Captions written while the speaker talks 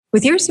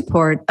With your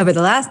support, over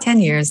the last 10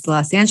 years, the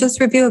Los Angeles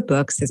Review of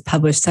Books has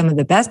published some of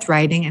the best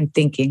writing and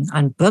thinking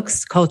on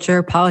books,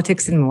 culture,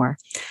 politics, and more.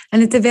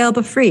 And it's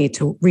available free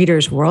to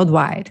readers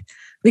worldwide.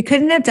 We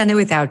couldn't have done it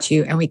without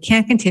you, and we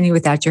can't continue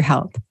without your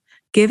help.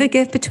 Give a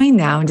gift between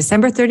now and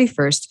December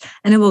 31st,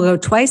 and it will go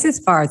twice as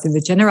far through the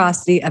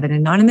generosity of an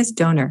anonymous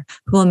donor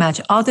who will match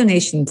all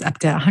donations up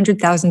to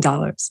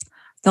 $100,000.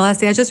 The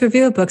Los Angeles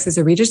Review of Books is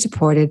a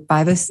reader-supported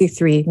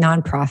 501c3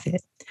 nonprofit.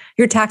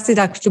 Your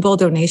tax-deductible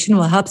donation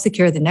will help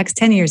secure the next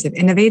 10 years of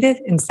innovative,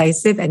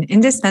 incisive, and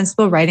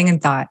indispensable writing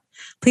and thought.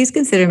 Please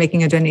consider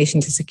making a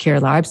donation to secure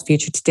LARB's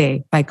future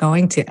today by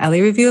going to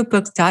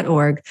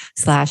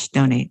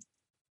lareviewofbooks.org/donate.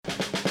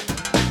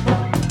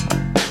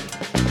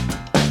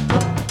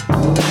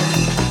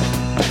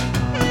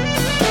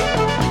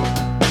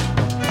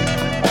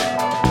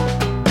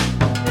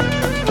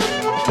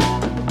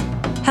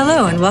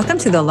 Hello, and welcome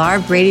to the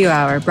LARB Radio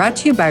Hour, brought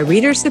to you by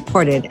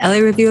reader-supported LA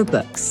Review of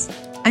Books.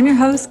 I'm your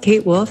host,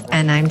 Kate Wolf,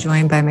 and I'm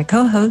joined by my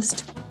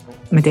co-host,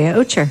 Medea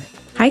Ocher.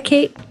 Hi,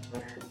 Kate.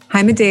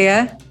 Hi,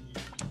 Medea.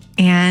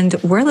 And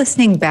we're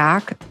listening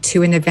back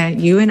to an event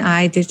you and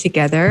I did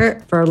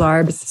together for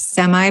LARB's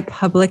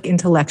semi-public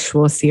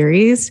intellectual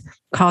series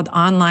called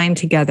Online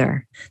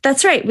Together.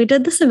 That's right. We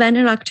did this event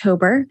in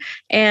October,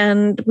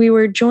 and we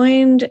were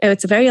joined,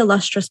 it's a very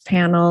illustrious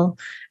panel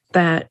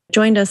that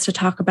joined us to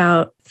talk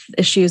about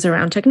issues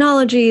around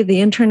technology,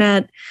 the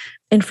internet,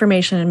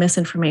 information and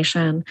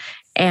misinformation.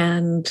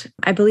 And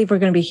I believe we're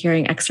going to be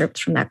hearing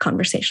excerpts from that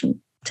conversation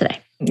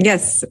today.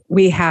 Yes,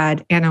 we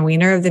had Anna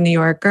Wiener of The New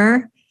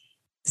Yorker,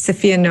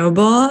 Safiya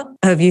Noble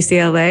of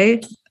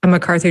UCLA, a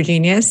MacArthur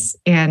genius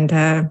and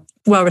a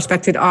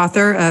well-respected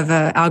author of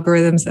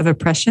Algorithms of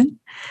Oppression,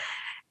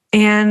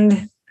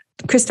 and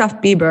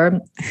Christoph Bieber,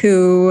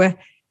 who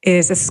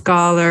is a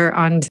scholar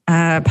on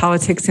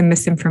politics and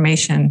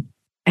misinformation,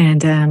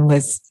 and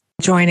was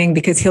joining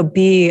because he'll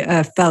be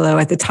a fellow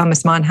at the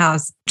Thomas Mann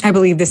House, I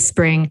believe, this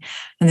spring.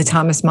 And the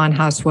Thomas Mann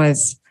House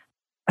was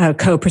a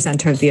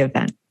co-presenter of the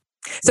event.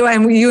 So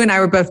you and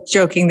I were both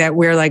joking that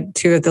we're like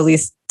two of the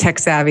least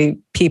tech-savvy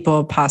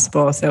people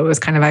possible. So it was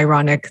kind of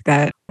ironic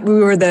that we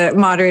were the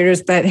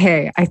moderators. But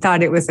hey, I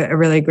thought it was a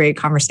really great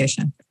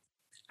conversation.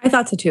 I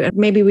thought so too.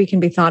 Maybe we can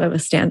be thought of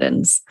as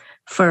stand-ins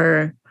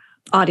for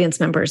audience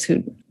members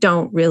who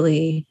don't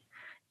really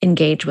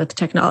engage with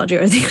technology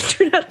or the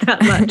internet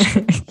that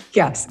much.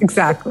 Yes,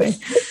 exactly.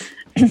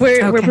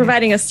 We're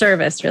providing a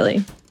service,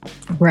 really.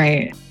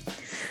 Right.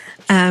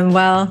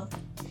 Well,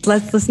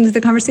 let's listen to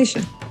the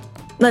conversation.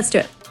 Let's do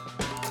it.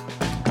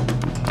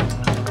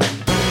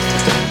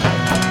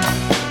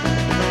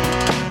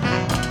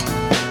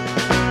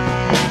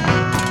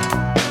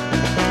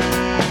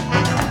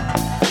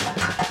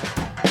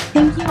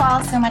 Thank you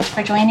all so much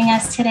for joining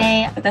us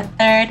today for the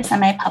third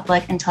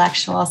semi-public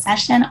intellectual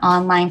session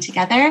Online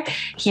Together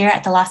here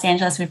at the Los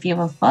Angeles Review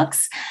of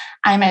Books.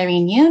 I'm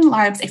Irene Yoon,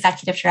 LARB's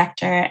Executive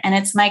Director, and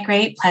it's my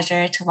great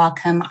pleasure to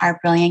welcome our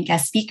brilliant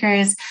guest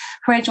speakers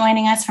who are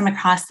joining us from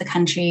across the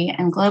country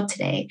and globe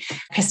today,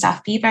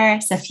 Christoph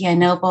Bieber, Safiya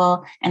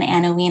Noble, and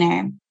Anna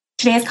Wiener.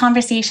 Today's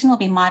conversation will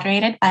be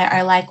moderated by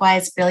our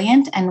likewise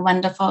brilliant and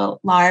wonderful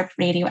LARB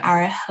Radio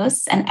Hour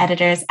hosts and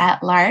editors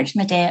at large,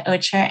 Medea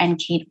Ocher and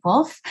Kate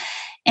Wolf.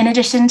 In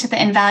addition to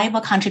the invaluable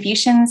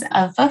contributions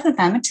of both of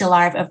them to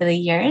LARB over the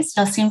years,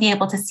 you'll soon be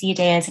able to see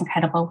Dea's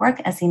incredible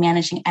work as the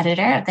managing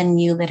editor of the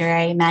new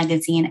literary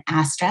magazine,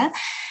 Astra,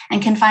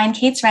 and can find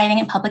Kate's writing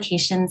in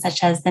publications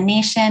such as The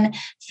Nation,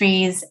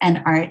 Frieze,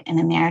 and Art in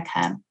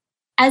America.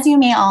 As you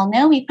may all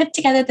know, we put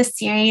together this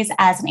series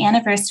as an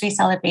anniversary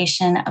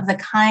celebration of the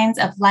kinds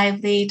of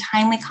lively,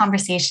 timely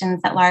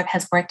conversations that LARB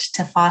has worked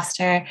to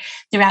foster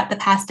throughout the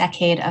past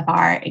decade of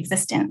our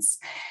existence.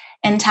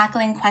 In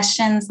tackling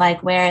questions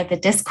like where the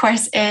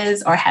discourse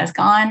is or has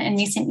gone in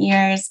recent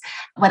years,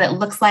 what it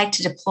looks like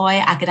to deploy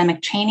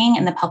academic training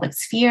in the public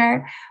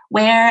sphere,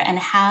 where and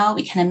how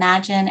we can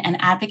imagine and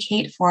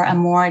advocate for a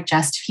more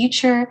just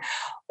future,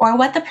 or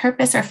what the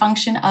purpose or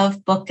function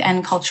of book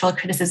and cultural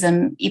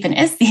criticism even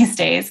is these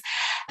days,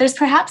 there's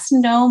perhaps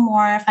no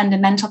more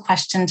fundamental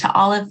question to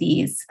all of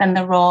these than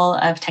the role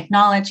of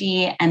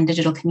technology and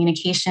digital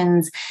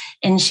communications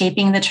in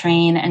shaping the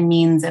terrain and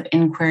means of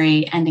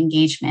inquiry and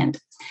engagement.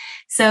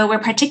 So we're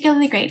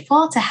particularly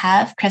grateful to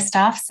have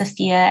Christoph,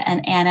 Safiya,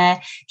 and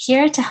Anna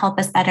here to help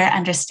us better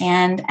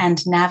understand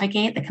and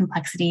navigate the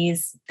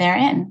complexities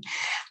therein.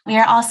 We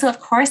are also,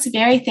 of course,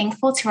 very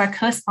thankful to our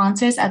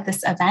co-sponsors of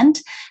this event,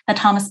 the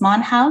Thomas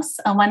Mann House,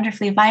 a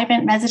wonderfully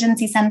vibrant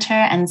residency center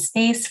and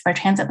space for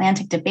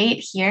transatlantic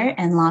debate here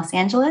in Los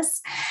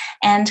Angeles,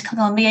 and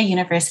Columbia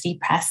University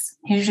Press,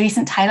 whose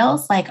recent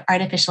titles like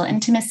Artificial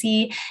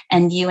Intimacy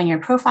and You and Your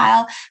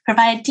Profile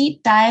provide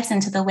deep dives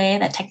into the way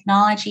that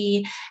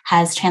technology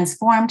has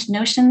transformed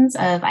notions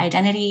of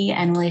identity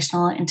and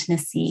relational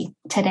intimacy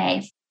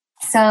today.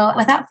 So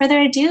without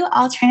further ado,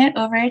 I'll turn it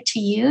over to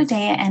you, Dea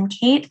and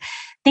Kate.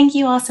 Thank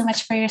you all so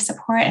much for your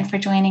support and for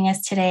joining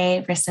us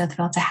today. We're so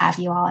thrilled to have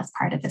you all as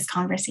part of this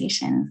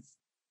conversation.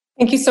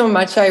 Thank you so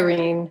much,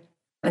 Irene.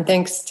 And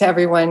thanks to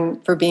everyone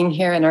for being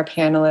here and our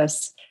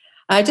panelists.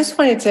 I just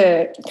wanted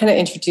to kind of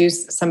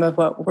introduce some of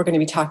what we're going to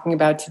be talking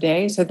about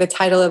today. So the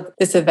title of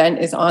this event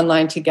is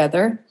Online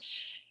Together.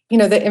 You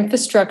know, the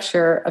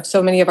infrastructure of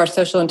so many of our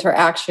social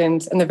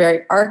interactions and the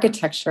very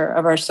architecture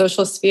of our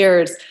social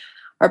spheres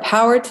are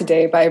powered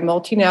today by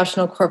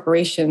multinational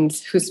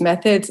corporations whose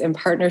methods and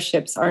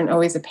partnerships aren't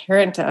always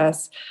apparent to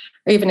us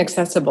or even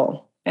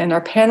accessible. And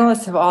our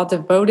panelists have all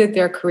devoted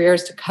their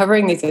careers to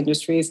covering these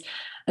industries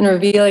and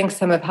revealing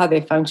some of how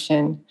they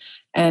function.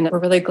 And we're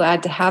really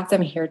glad to have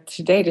them here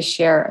today to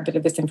share a bit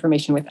of this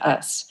information with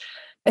us.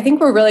 I think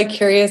we're really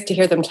curious to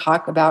hear them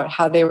talk about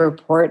how they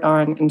report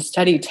on and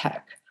study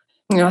tech.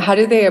 You know, how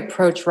do they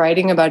approach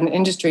writing about an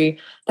industry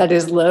that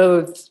is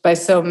loathed by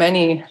so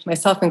many,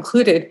 myself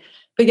included,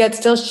 but yet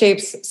still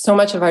shapes so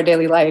much of our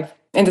daily life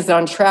and is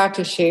on track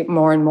to shape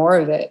more and more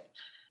of it?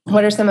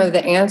 What are some of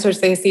the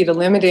answers they see to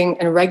limiting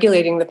and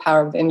regulating the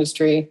power of the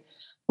industry?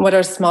 What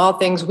are small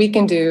things we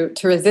can do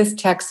to resist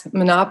tech's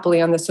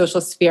monopoly on the social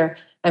sphere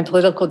and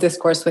political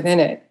discourse within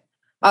it?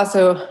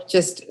 Also,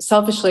 just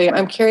selfishly,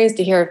 I'm curious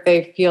to hear if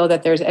they feel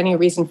that there's any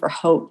reason for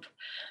hope.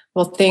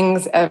 Will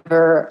things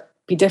ever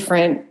be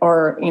different,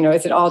 or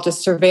is it all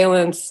just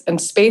surveillance and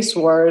space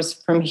wars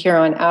from here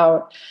on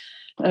out?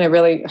 And I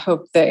really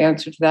hope the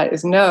answer to that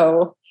is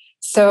no.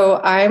 So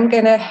I'm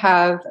going to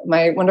have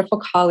my wonderful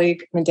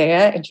colleague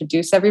Medea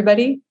introduce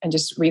everybody and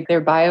just read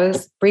their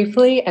bios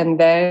briefly, and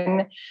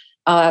then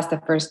I'll ask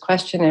the first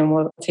question and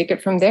we'll take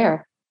it from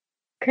there.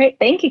 Great.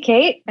 Thank you,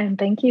 Kate. And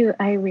thank you,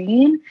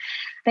 Irene.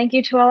 Thank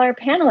you to all our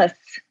panelists.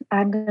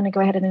 I'm going to go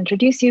ahead and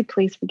introduce you.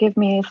 Please forgive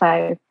me if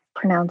I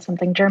pronounce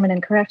something German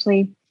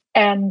incorrectly.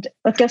 And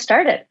let's get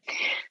started.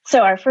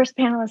 So our first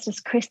panelist is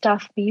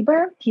Christoph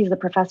Bieber. He's the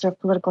professor of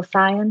political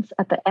science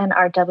at the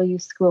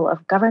NRW School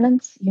of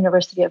Governance,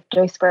 University of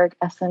Duisburg,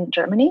 Essen,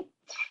 Germany.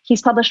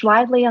 He's published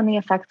widely on the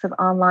effects of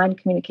online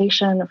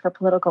communication for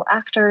political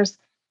actors,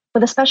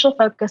 with a special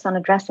focus on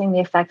addressing the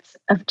effects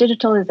of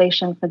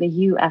digitalization for the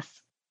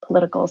US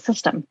political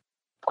system.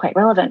 Quite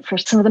relevant for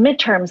some of the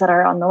midterms that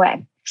are on the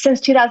way. Since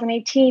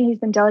 2018, he's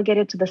been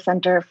delegated to the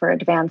Center for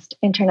Advanced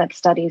Internet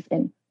Studies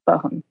in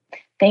Bochum.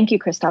 Thank you,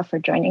 Christoph, for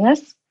joining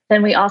us.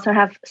 Then we also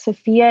have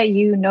Sophia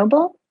Yu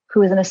Noble,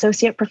 who is an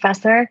associate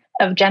professor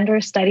of gender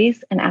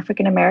studies and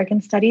African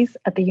American studies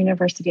at the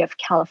University of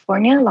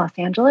California, Los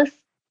Angeles,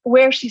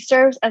 where she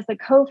serves as the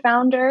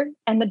co-founder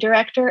and the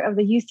director of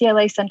the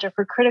UCLA Center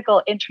for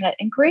Critical Internet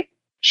Inquiry.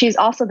 She's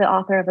also the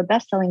author of a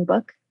best-selling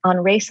book on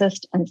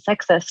racist and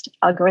sexist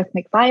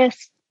algorithmic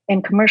bias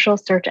in commercial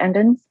search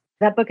engines.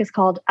 That book is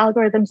called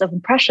Algorithms of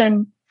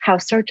Impression: How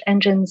Search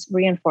Engines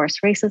Reinforce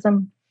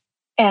Racism.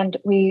 And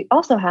we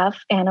also have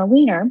Anna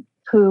Wiener,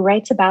 who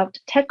writes about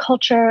tech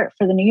culture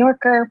for The New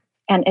Yorker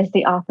and is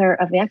the author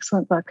of the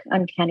excellent book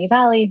Uncanny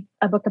Valley,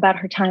 a book about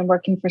her time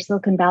working for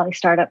Silicon Valley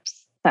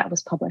startups that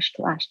was published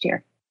last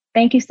year.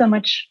 Thank you so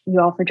much, you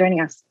all, for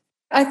joining us.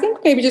 I think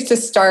maybe just to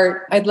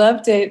start, I'd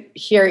love to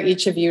hear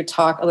each of you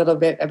talk a little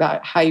bit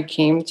about how you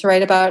came to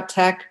write about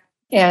tech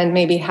and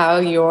maybe how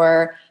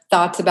your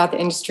thoughts about the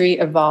industry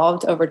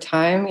evolved over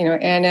time.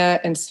 Anna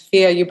and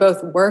Sophia, you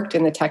both worked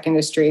in the tech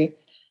industry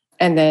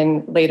and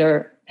then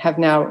later have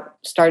now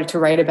started to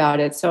write about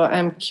it. So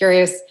I'm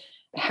curious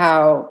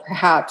how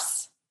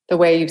perhaps the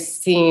way you've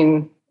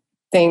seen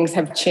things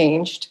have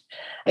changed,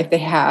 if they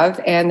have.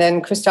 And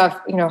then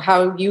Christoph,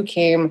 how you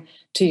came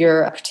to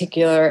your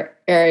particular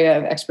area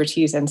of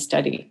expertise and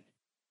study.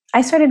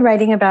 I started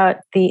writing about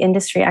the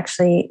industry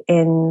actually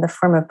in the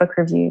form of book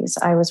reviews.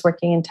 I was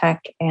working in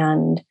tech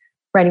and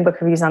writing book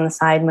reviews on the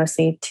side,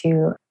 mostly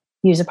to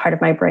use a part of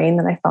my brain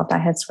that I felt I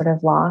had sort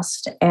of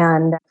lost,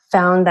 and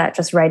found that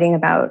just writing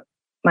about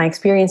my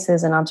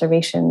experiences and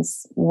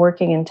observations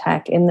working in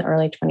tech in the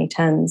early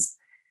 2010s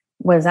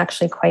was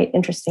actually quite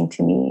interesting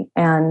to me.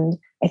 And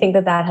I think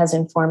that has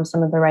informed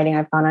some of the writing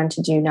I've gone on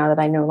to do now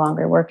that I no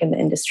longer work in the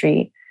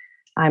industry.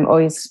 I'm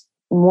always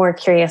more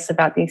curious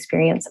about the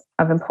experience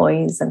of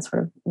employees and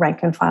sort of rank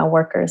and file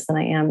workers than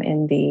I am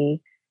in the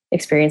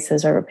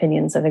experiences or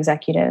opinions of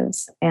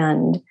executives.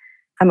 And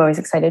I'm always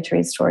excited to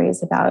read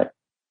stories about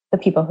the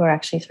people who are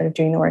actually sort of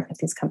doing the work at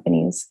these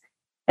companies.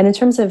 And in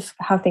terms of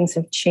how things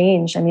have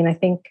changed, I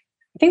think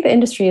the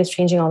industry is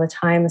changing all the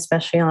time,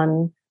 especially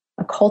on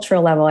a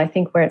cultural level. I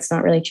think where it's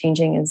not really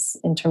changing is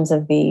in terms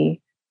of the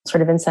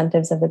sort of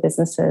incentives of the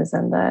businesses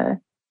and the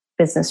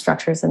business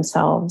structures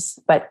themselves.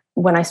 But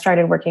when I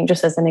started working,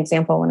 just as an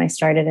example, when I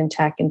started in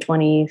tech in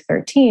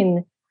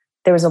 2013,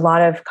 there was a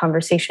lot of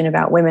conversation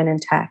about women in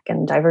tech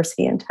and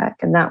diversity in tech.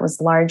 And that was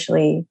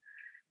largely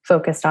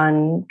focused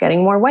on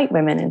getting more white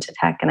women into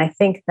tech. And I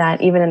think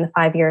that even in the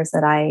 5 years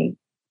that I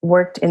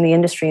worked in the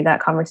industry,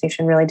 that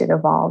conversation really did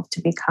evolve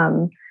to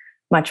become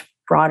much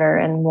broader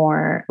and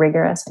more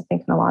rigorous, I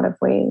think, in a lot of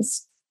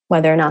ways.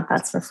 Whether or not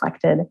that's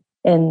reflected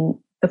in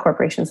the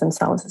corporations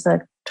themselves is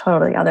a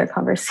totally other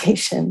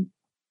conversation.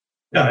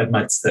 Yeah, I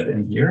might step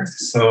in here.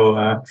 So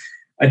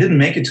I didn't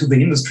make it to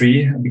the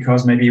industry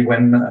because maybe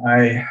when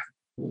I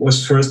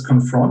was first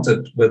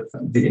confronted with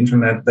the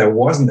internet, there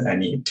wasn't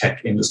any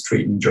tech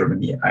industry in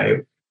Germany. I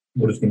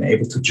would have been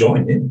able to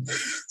join in.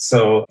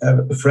 So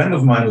a friend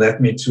of mine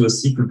led me to a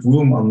secret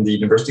room on the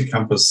university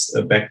campus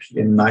back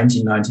in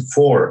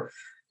 1994.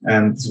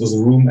 And this was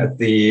a room at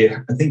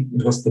I think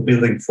it was the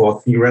building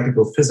for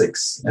theoretical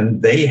physics.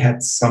 And they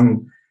had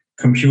some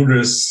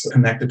computers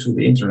connected to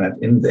the internet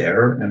in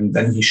there. And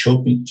then he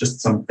showed me just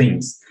some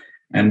things.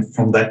 And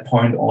from that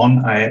point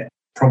on, I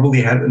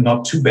probably had a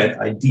not too bad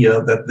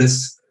idea that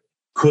this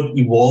could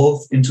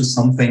evolve into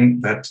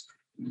something that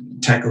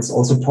tackles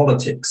also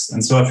politics.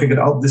 And so I figured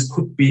out this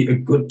could be a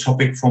good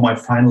topic for my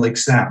final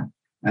exam.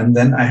 And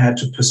then I had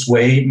to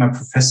persuade my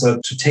professor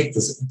to take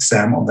this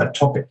exam on that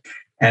topic.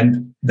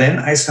 And then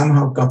I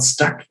somehow got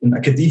stuck in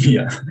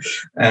academia.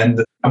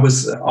 And I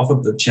was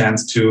offered the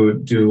chance to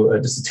do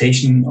a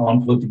dissertation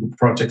on political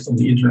projects on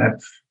the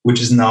internet, which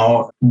is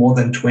now more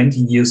than 20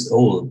 years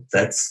old.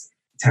 That's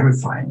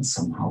terrifying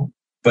somehow.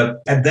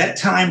 But at that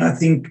time, I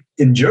think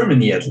in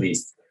Germany, at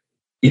least,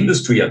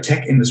 industry or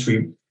tech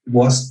industry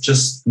was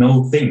just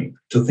no thing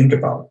to think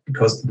about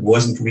because it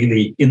wasn't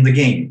really in the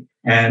game.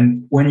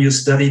 And when you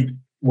studied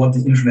what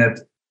the internet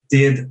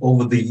did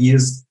over the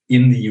years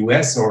in the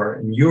US or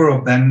in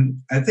Europe,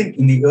 then I think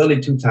in the early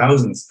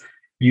 2000s,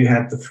 you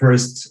had the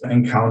first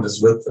encounters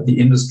with the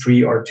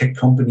industry or tech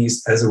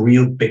companies as a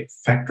real big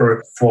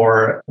factor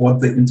for what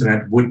the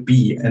internet would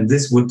be. And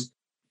this would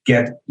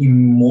get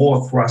even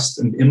more thrust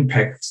and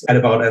impact at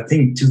about, I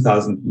think,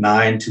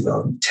 2009,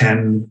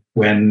 2010,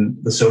 when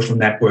the social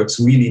networks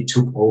really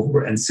took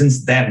over. And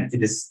since then,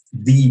 it is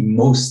the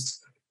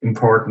most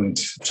important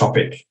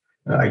topic,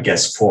 I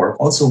guess, for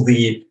also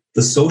the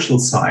social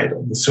side,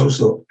 the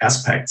social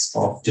aspects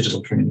of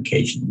digital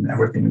communication, and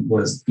everything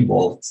was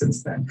evolved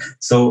since then.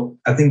 So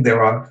I think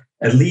there are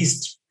at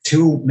least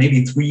 2,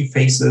 maybe 3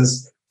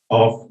 phases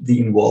of the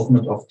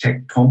involvement of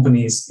tech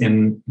companies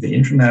in the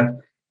internet.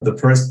 The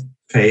first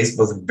phase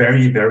was a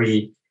very,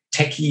 very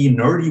techie,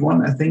 nerdy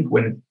one, I think,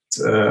 when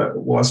it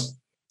was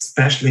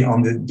especially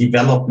on the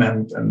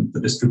development and the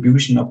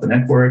distribution of the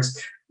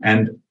networks.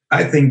 And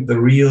I think the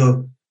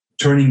real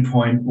turning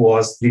point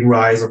was the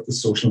rise of the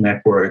social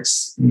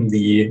networks in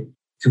the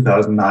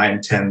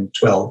 2009, 10,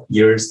 12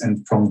 years.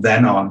 And from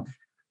then on,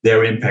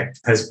 their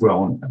impact has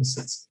grown ever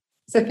since.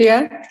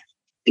 Sophia?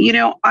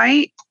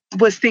 I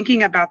was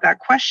thinking about that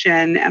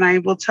question, and I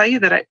will tell you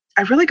that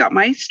I really got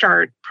my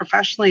start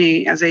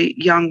professionally as a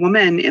young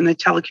woman in the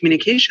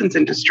telecommunications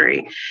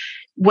industry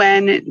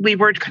when we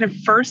were kind of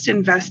first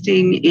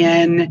investing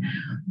in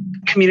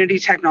community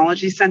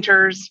technology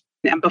centers.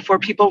 And before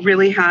people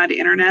really had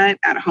internet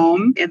at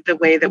home in the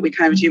way that we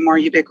kind of do more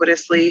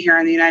ubiquitously here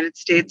in the United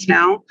States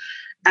now.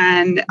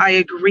 And I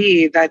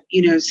agree that,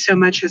 so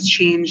much has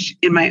changed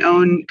in my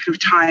own kind of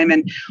time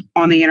and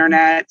on the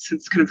internet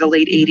since kind of the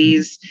late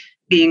 80s,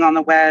 being on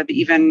the web,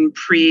 even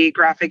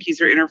pre-graphic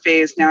user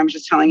interface. Now I'm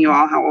just telling you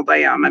all how old I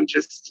am.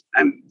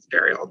 I'm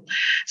very old.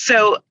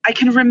 So I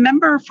can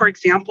remember, for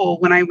example,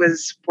 when I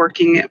was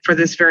working for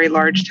this very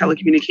large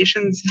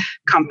telecommunications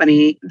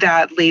company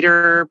that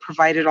later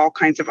provided all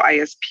kinds of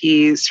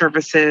ISP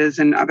services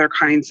and other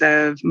kinds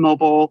of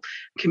mobile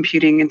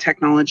computing and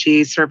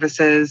technology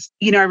services.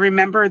 I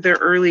remember the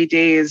early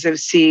days of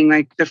seeing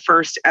like the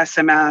first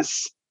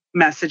SMS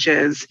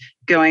messages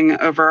going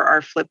over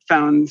our flip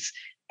phones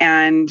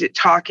and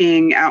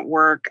talking at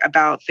work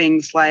about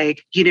things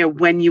like,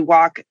 when you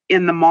walk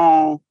in the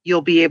mall,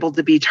 you'll be able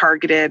to be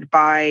targeted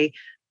by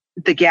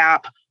the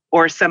Gap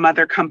or some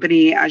other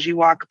company as you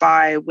walk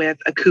by with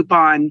a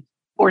coupon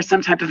or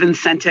some type of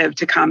incentive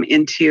to come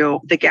into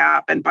the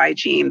Gap and buy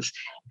jeans.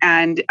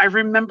 And I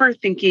remember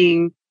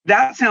thinking,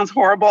 that sounds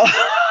horrible.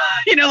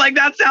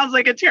 That sounds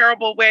like a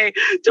terrible way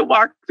to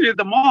walk through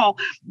the mall.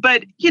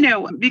 But,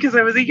 because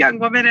I was a young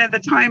woman at the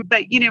time,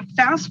 but,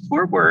 fast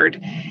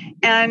forward.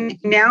 And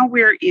now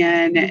we're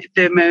in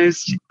the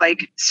most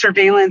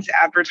surveillance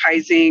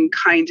advertising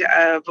kind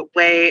of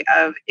way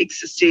of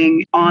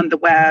existing on the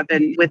web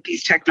and with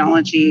these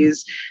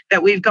technologies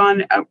that we've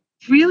gone a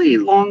really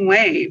long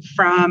way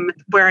from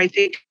where I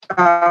think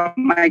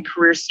my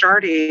career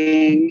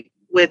starting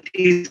with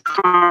these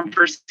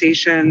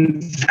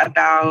conversations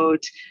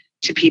about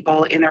to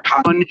people in their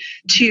phone,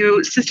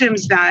 to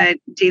systems that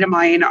data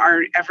mine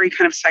our every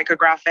kind of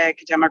psychographic,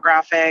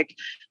 demographic,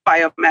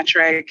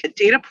 biometric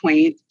data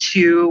point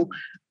to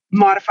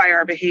modify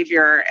our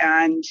behavior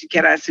and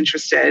get us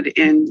interested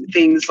in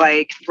things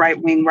like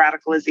right-wing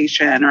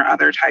radicalization or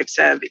other types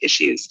of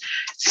issues.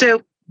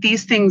 So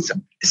these things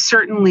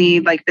certainly,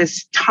 like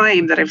this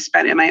time that I've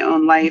spent in my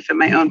own life and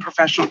my own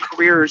professional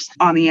careers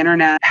on the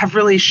internet, have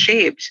really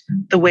shaped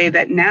the way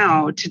that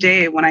now,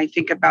 today, when I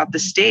think about the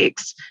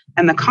stakes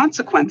and the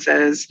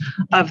consequences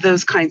of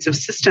those kinds of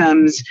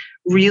systems,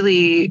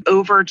 really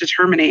over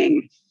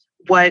determining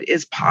what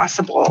is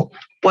possible,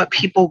 what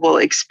people will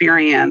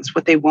experience,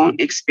 what they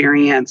won't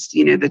experience,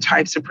 the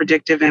types of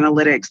predictive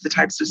analytics, the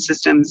types of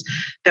systems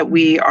that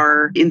we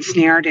are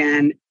ensnared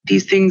in.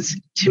 These things,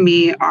 to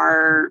me,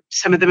 are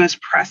some of the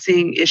most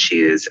pressing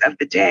issues of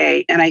the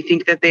day. And I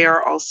think that they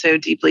are also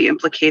deeply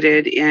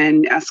implicated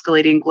in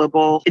escalating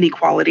global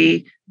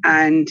inequality,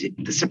 and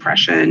the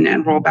suppression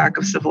and rollback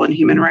of civil and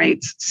human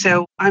rights.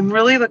 So I'm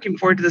really looking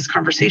forward to this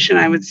conversation.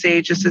 I would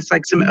say just as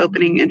like some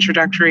opening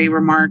introductory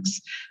remarks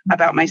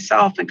about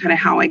myself and kind of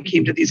how I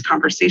came to these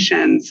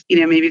conversations.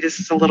 Maybe this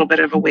is a little bit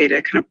of a way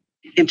to kind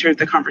of enter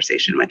the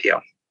conversation with you.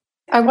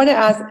 I want to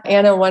ask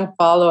Anna one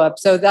follow-up.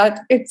 So that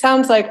it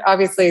sounds like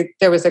obviously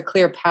there was a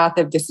clear path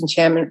of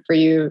disenchantment for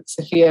you,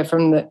 Sophia,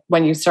 from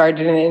when you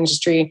started in the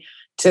industry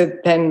to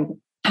then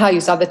how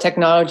you saw the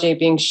technology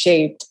being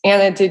shaped.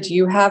 Anna, did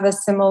you have a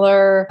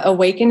similar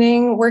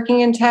awakening working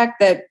in tech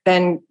that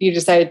then you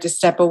decided to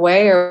step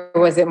away, or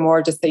was it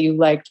more just that you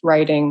liked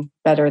writing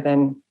better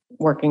than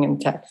working in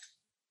tech?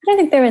 I don't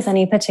think there was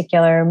any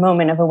particular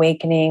moment of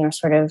awakening or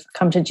sort of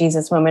come to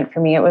Jesus moment for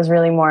me. It was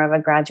really more of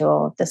a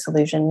gradual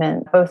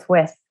disillusionment, both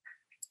with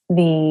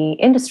the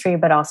industry,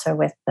 but also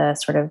with the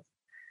sort of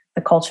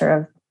the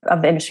culture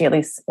of the industry, at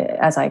least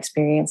as I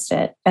experienced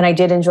it. And I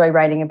did enjoy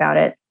writing about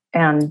it.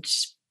 And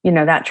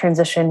that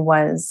transition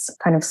was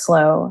kind of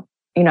slow.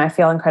 I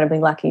feel incredibly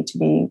lucky to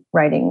be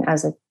writing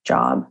as a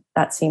job.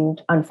 That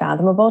seemed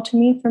unfathomable to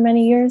me for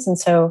many years. And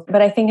so,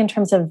 but I think in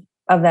terms of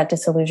that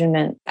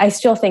disillusionment, I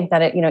still think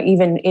that it,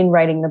 even in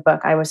writing the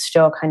book, I was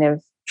still kind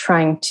of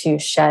trying to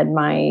shed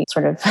my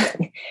sort of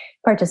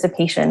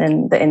participation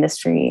in the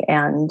industry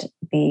and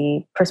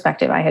the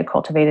perspective I had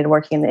cultivated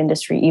working in the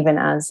industry, even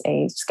as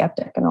a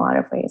skeptic in a lot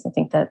of ways. I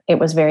think that it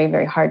was very,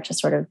 very hard to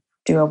sort of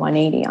do a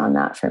 180 on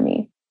that for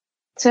me.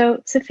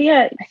 So,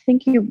 Sophia, I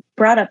think you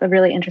brought up a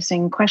really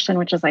interesting question,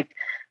 which is like,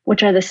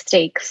 which are the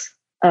stakes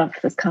of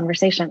this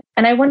conversation?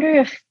 And I wonder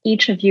if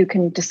each of you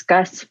can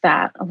discuss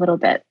that a little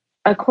bit.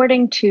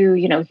 According to,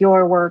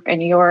 your work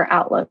and your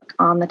outlook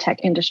on the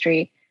tech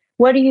industry,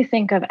 what do you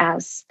think of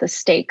as the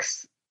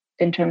stakes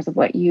in terms of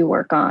what you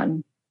work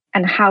on,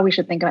 and how we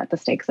should think about the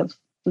stakes of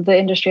the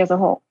industry as a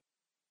whole?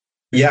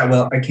 Yeah,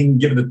 well, I can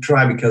give it a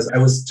try because I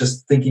was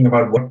just thinking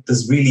about what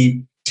does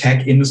really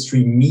tech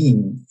industry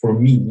mean for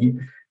me.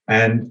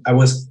 And I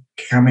was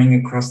coming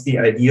across the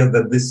idea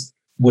that this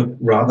would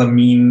rather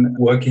mean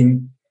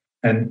working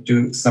and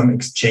do some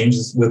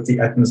exchanges with the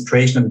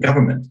administration and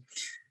government.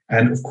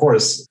 And of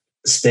course,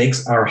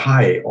 stakes are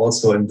high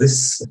also in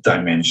this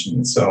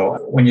dimension. So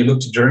when you look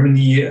to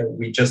Germany,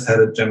 we just had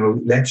a general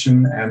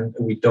election and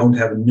we don't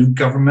have a new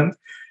government,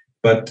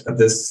 but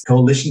this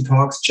coalition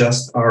talks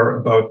just are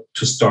about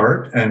to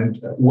start. And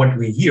what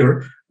we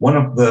hear, one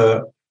of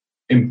the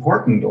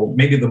important, or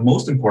maybe the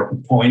most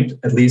important point,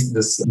 at least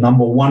this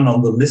number one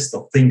on the list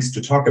of things to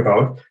talk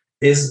about,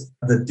 is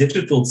the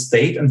digital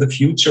state and the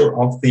future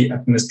of the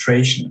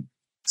administration.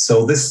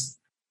 So this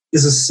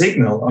is a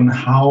signal on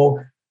how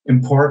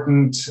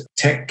important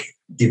tech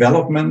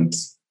development,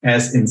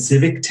 as in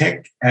civic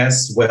tech,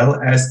 as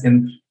well as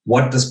in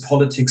what does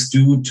politics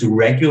do to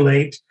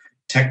regulate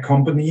tech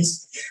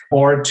companies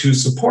or to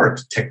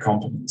support tech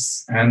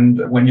companies.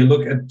 And when you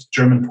look at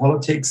German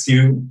politics,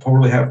 you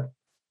probably have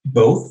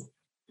both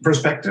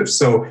perspectives.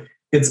 So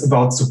it's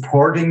about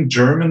supporting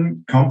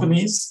German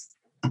companies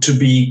to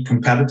be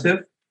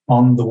competitive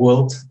on the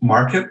world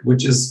market,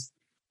 which is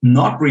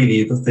not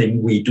really the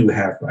thing we do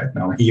have right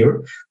now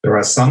here. There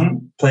are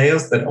some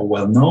players that are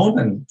well known,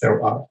 and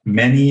there are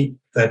many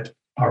that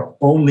are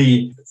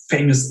only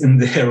famous in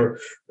their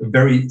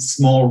very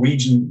small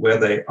region where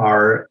they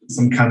are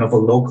some kind of a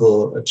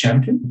local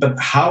champion. But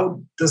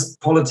how does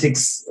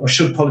politics, or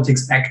should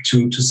politics act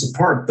to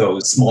support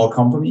those small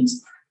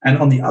companies? And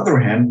on the other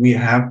hand, we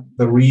have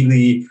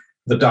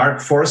the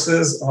dark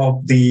forces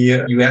of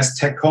the US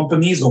tech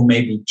companies, or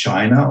maybe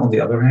China on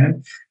the other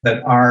hand,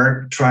 that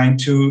are trying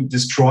to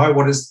destroy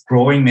what is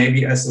growing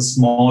maybe as a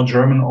small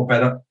German or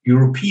better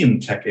European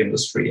tech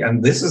industry.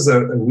 And this is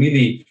a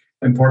really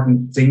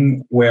important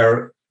thing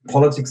where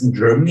politics in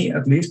Germany,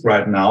 at least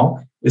right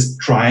now, is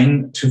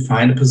trying to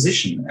find a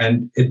position.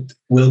 And it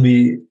will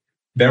be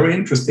very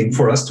interesting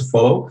for us to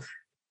follow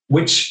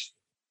which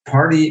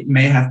party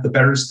may have the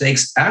better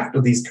stakes after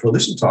these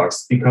coalition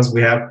talks, because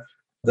we have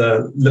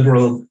the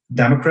Liberal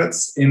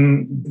Democrats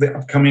in the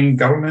upcoming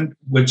government,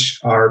 which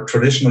are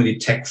traditionally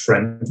tech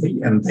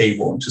friendly and they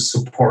want to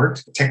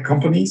support tech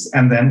companies.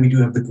 And then we do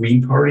have the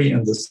Green Party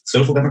and the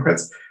Social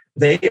Democrats.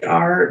 They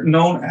are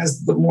known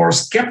as the more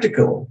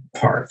skeptical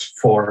part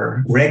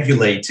for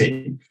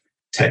regulating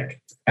tech.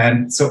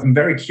 And so I'm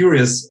very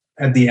curious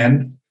at the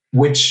end,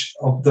 which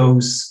of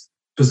those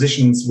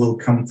positions will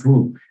come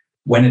through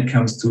when it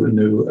comes to a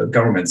new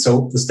government.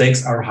 So the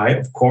stakes are high,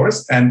 of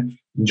course. And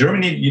in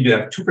Germany, you do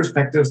have two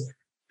perspectives.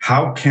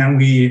 How can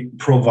we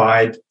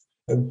provide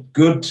a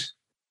good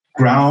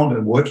ground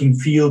and working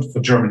field for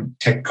German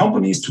tech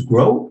companies to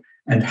grow?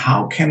 And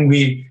how can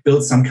we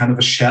build some kind of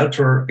a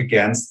shelter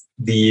against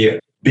the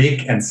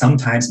big and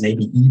sometimes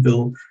maybe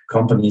evil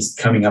companies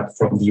coming up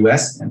from the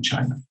US and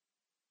China?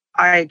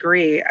 I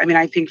agree. I mean,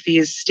 I think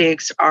these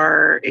stakes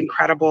are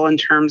incredible in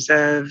terms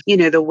of,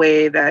 the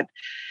way that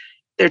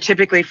they're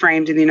typically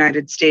framed in the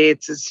United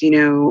States as,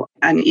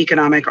 an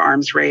economic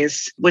arms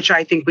race, which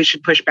I think we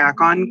should push back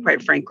on,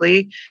 quite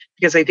frankly,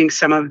 because I think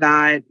some of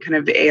that kind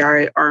of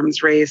AI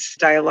arms race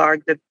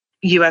dialogue that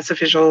US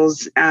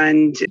officials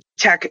and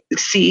tech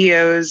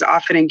CEOs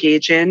often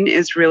engage in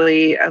is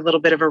really a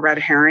little bit of a red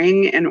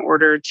herring in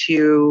order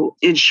to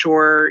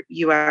ensure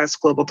US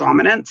global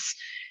dominance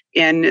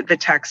in the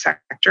tech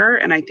sector.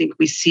 And I think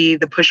we see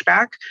the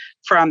pushback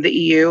from the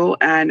EU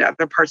and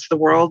other parts of the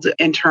world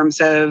in terms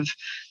of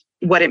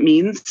what it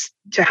means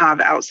to have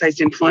outsized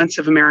influence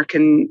of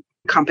American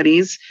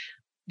companies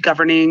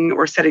governing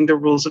or setting the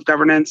rules of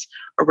governance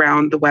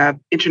around the web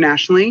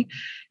internationally.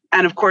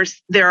 And of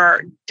course, there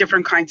are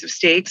different kinds of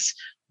stakes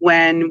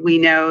when we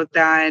know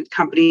that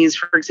companies,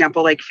 for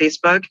example, like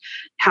Facebook,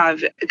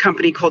 have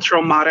company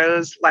cultural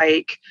mottos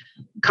like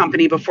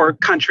company before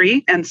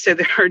country. And so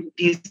there are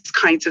these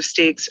kinds of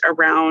stakes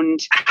around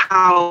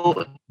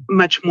how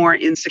much more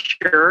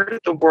insecure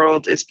the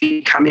world is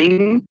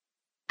becoming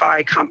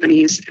by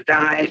companies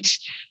that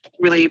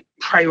really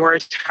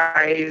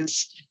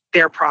prioritize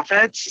their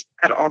profits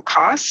at all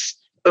costs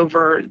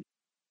over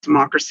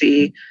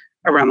democracy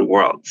around the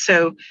world.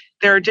 So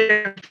there are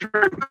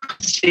different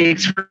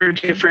stakes for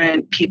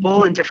different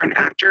people and different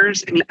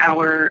actors in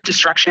our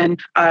destruction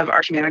of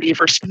our humanity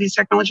versus these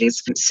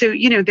technologies. So,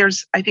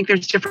 I think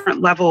there's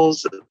different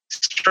levels,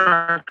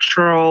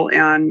 structural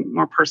and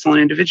more personal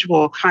and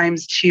individual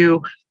times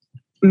to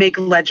make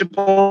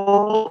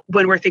legible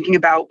when we're thinking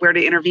about where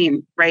to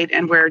intervene, right?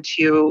 And where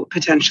to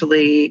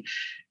potentially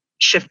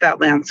shift that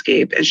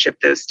landscape and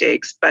shift those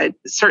stakes. But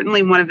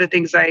certainly one of the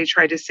things I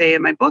try to say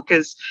in my book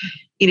is,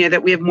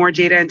 that we have more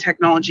data and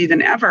technology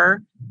than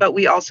ever, but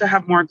we also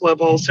have more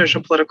global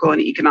social, political,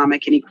 and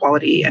economic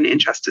inequality and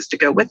injustice to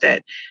go with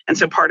it. And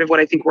so part of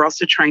what I think we're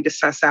also trying to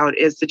suss out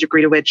is the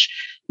degree to which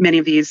many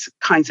of these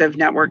kinds of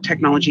network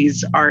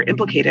technologies are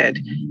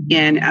implicated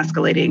in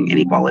escalating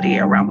inequality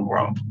around the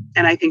world.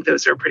 And I think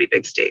those are pretty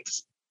big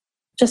stakes.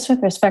 Just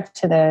with respect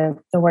to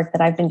the work that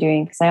I've been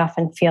doing, because I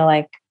often feel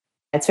like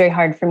it's very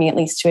hard for me, at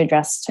least, to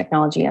address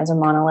technology as a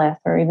monolith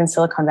or even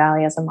Silicon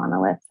Valley as a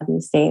monolith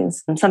these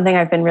days. And something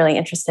I've been really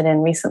interested in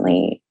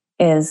recently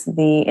is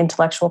the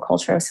intellectual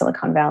culture of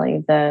Silicon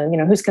Valley.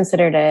 Who's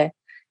considered an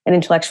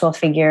intellectual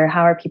figure?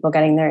 How are people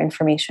getting their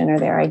information or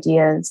their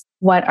ideas?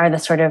 What are the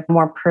sort of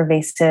more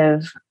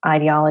pervasive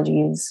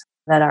ideologies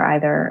that are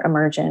either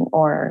emergent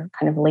or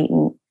kind of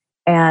latent?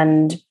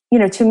 And,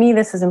 to me,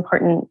 this is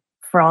important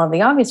for all of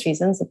the obvious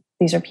reasons.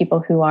 These are people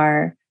who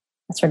are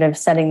sort of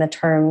setting the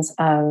terms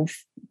of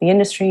the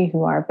industry,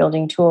 who are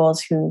building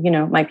tools, who,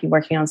 might be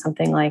working on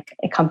something like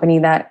a company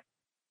that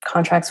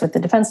contracts with the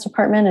Defense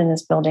Department and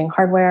is building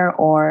hardware,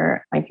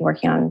 or might be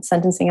working on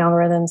sentencing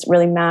algorithms. It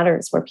really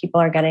matters where people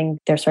are getting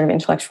their sort of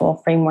intellectual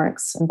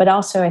frameworks. But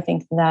also, I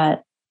think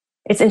that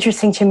it's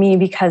interesting to me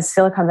because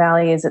Silicon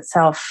Valley is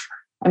itself,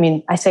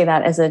 I say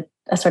that as a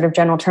sort of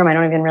general term. I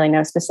don't even really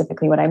know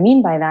specifically what I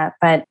mean by that,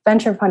 but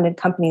venture-funded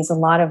companies, a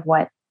lot of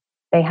what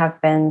they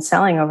have been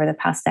selling over the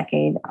past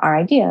decade are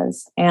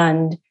ideas.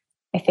 And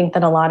I think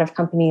that a lot of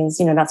companies,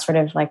 that's sort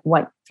of like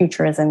what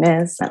futurism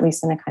is, at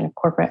least in a kind of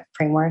corporate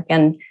framework.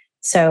 And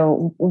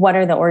so what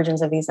are the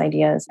origins of these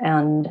ideas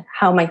and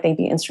how might they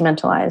be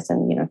instrumentalized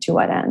and, to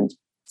what end?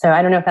 So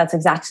I don't know if that's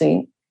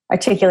exactly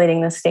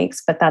articulating the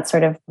stakes, but that's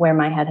sort of where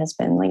my head has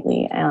been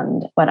lately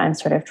and what I'm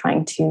sort of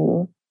trying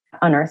to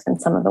unearth in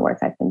some of the work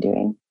I've been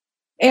doing.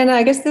 And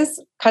I guess this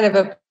kind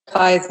of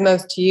applies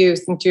most to you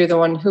since you're the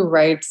one who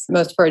writes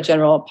most for a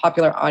general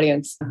popular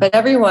audience. But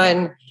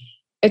everyone,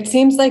 it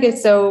seems like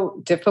it's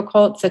so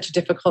difficult, such a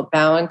difficult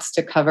balance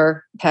to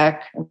cover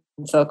tech and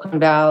Silicon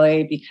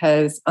Valley,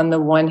 because on the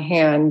one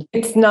hand,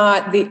 it's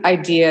not the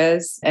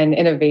ideas and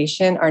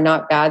innovation are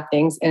not bad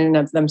things in and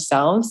of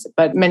themselves,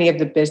 but many of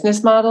the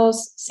business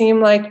models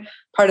seem like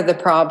part of the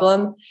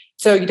problem.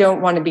 So you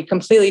don't want to be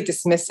completely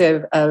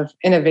dismissive of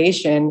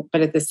innovation,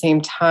 but at the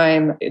same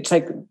time, it's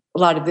like a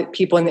lot of the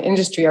people in the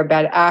industry are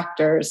bad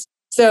actors.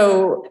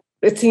 So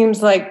it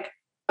seems like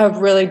a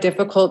really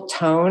difficult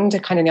tone to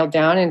kind of nail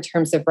down in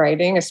terms of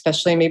writing,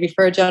 especially maybe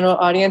for a general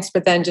audience.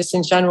 But then just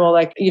in general,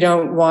 like you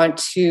don't want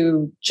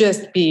to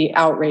just be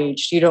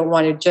outraged. You don't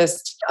want to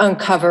just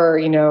uncover,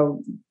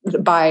 the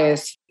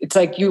bias. It's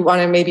like you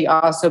want to maybe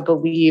also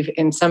believe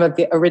in some of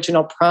the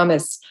original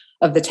promise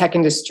of the tech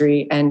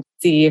industry and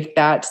see if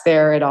that's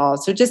there at all.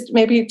 So just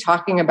maybe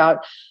talking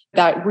about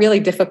that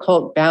really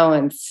difficult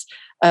balance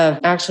of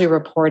actually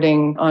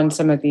reporting on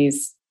some of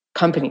these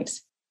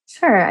companies.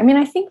 Sure.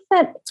 I think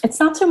that it's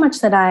not so much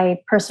that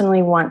I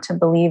personally want to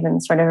believe in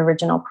sort of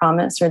original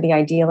promise or the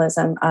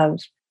idealism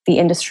of the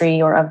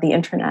industry or of the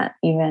internet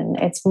even.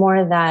 It's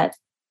more that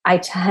I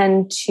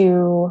tend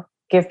to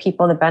give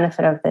people the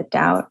benefit of the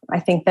doubt. I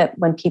think that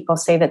when people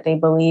say that they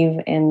believe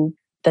in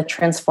the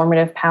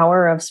transformative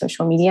power of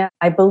social media,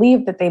 I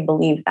believe that they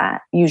believe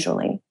that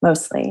usually,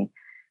 mostly.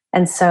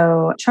 And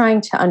so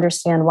trying to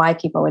understand why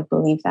people would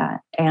believe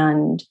that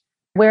and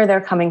where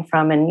they're coming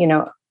from. And,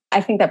 I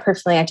think that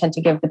personally, I tend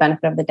to give the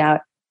benefit of the doubt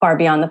far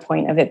beyond the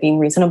point of it being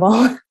reasonable,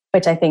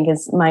 which I think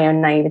is my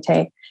own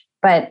naivete.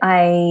 But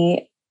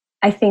I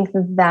think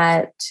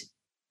that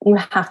you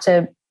have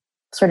to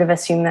sort of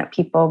assume that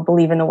people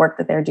believe in the work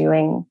that they're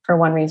doing for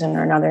one reason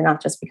or another,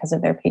 not just because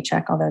of their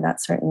paycheck, although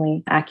that's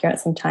certainly accurate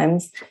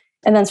sometimes.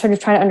 And then sort of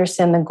try to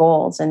understand the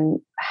goals and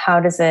how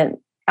does it,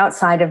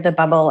 outside of the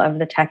bubble of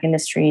the tech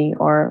industry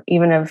or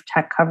even of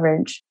tech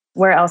coverage,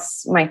 where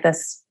else might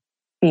this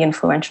be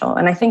influential?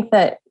 And I think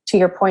that to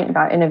your point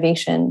about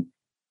innovation,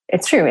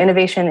 it's true.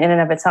 Innovation in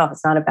and of itself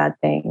is not a bad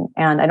thing.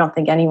 And I don't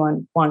think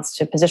anyone wants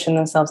to position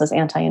themselves as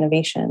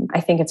anti-innovation. I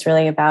think it's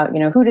really about,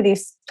 who do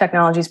these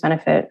technologies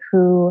benefit?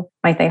 Who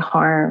might they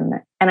harm?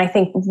 And I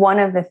think one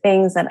of the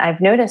things that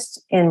I've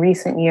noticed in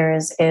recent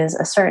years is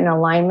a certain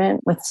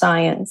alignment with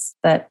science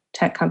that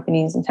tech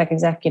companies and tech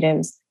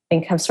executives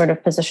think have sort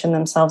of positioned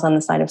themselves on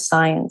the side of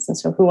science. And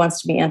so who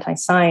wants to be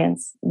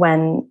anti-science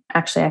when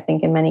actually I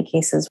think in many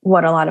cases,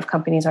 what a lot of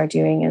companies are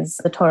doing is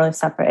a totally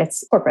separate,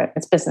 it's corporate,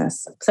 it's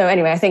business. So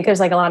anyway, I think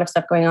there's like a lot of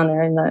stuff going on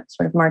there in the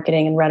sort of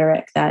marketing and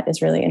rhetoric that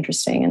is really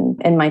interesting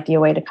and might be a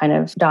way to kind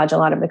of dodge a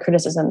lot of the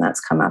criticism that's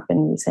come up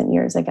in recent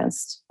years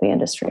against the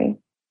industry.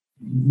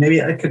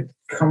 Maybe I could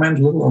comment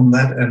a little on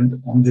that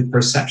and on the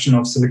perception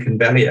of Silicon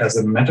Valley as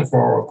a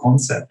metaphor or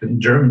concept in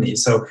Germany.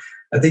 So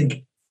I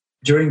think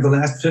during the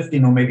last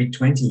 15 or maybe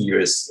 20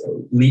 years,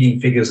 leading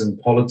figures in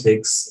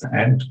politics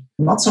and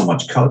not so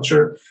much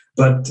culture,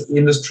 but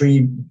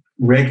industry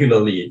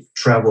regularly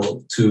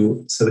travel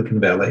to Silicon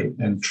Valley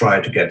and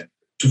try to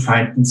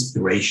find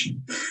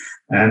inspiration.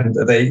 And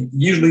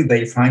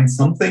they find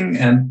something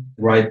and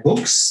write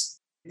books.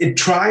 It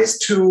tries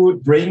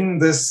to bring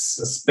this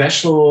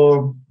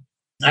special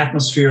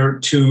atmosphere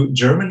to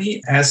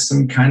Germany as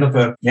some kind of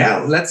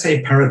let's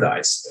say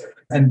paradise.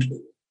 And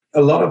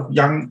a lot of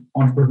young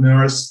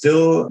entrepreneurs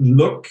still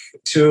look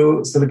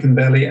to Silicon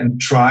Valley and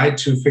try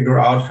to figure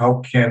out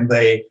how can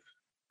they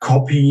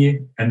copy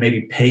and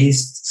maybe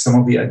paste some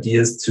of the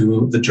ideas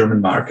to the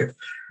German market.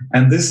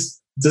 And this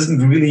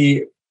doesn't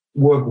really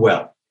work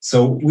well.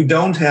 So we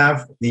don't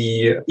have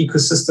the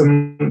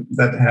ecosystem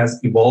that has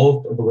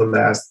evolved over the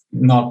last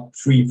not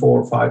 3,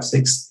 4, 5,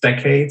 6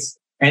 decades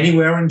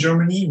anywhere in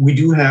Germany. We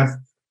do have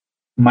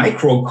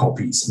micro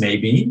copies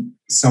maybe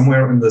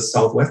somewhere in the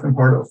southwestern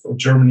part of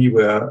Germany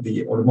where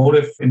the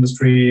automotive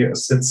industry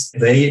sits.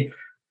 They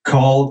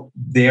call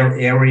their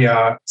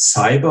area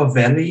Cyber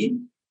Valley,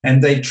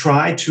 and they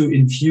try to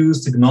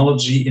infuse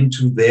technology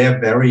into their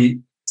very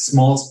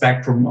small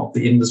spectrum of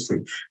the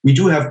industry. We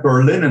do have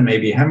Berlin and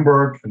maybe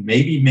Hamburg and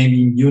maybe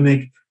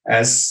Munich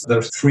as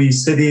the 3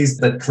 cities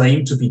that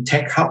claim to be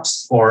tech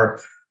hubs,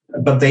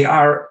 but they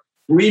are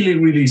really,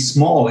 really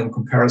small in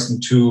comparison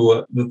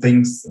to the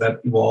things that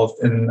evolved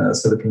in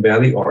Silicon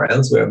Valley or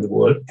elsewhere in the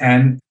world.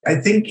 And I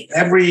think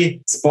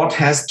every spot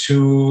has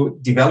to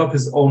develop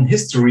his own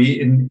history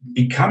in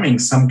becoming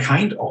some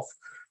kind of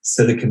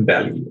Silicon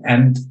Valley.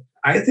 And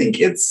I think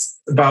it's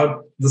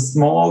about the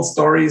small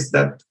stories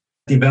that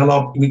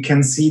develop. We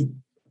can see,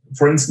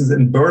 for instance,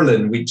 in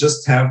Berlin, we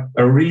just have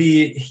a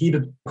really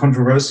heated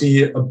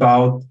controversy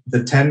about the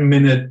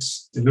 10-minute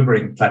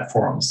delivering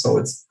platforms. So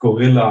it's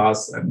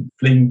Gorillas and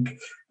Flink,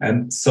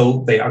 and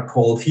so they are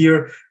called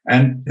here.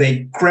 And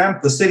they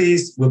cramp the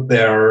cities with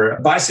their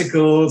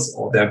bicycles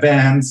or their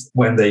vans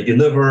when they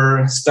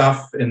deliver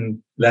stuff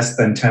in less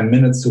than 10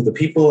 minutes to the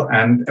people.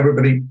 And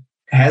everybody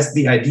has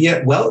the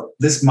idea, well,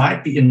 this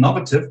might be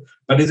innovative,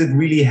 but is it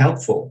really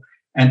helpful?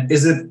 And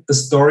is it a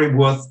story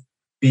worth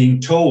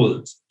being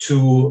told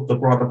to the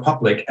broader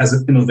public as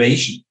an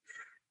innovation?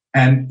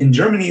 And in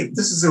Germany,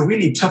 this is a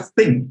really tough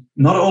thing,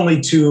 not only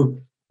to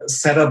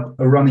set up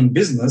a running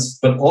business,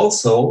 but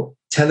also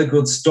tell a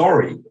good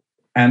story.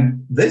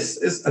 And this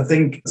is, I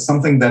think,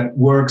 something that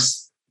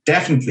works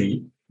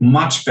definitely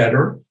much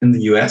better in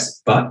the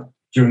US, but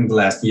during the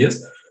last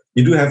years,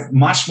 you do have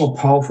much more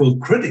powerful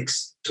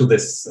critics to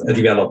this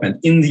development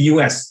in the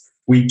US.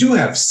 We do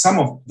have some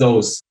of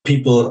those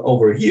people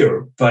over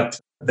here, but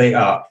they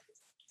are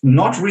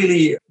not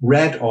really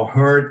read or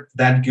heard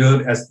that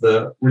good as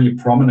the really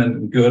prominent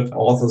and good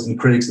authors and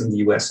critics in the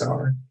US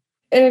are.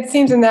 And it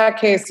seems in that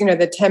case, the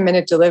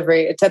 10-minute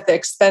delivery, it's at the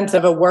expense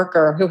of a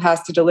worker who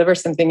has to deliver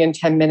something in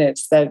 10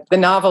 minutes. That the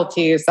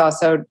novelty is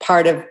also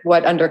part of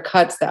what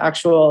undercuts the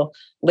actual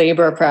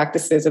labor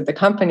practices of the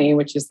company,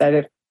 which is that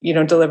if you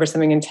don't deliver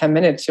something in 10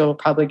 minutes, you'll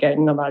probably get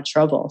in a lot of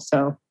trouble.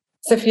 So,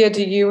 Sophia,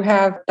 do you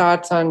have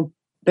thoughts on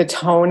the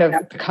tone of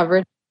the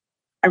coverage?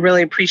 I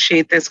really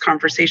appreciate this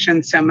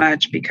conversation so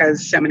much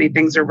because so many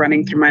things are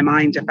running through my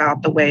mind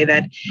about the way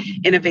that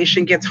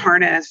innovation gets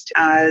harnessed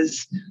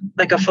as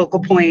like a focal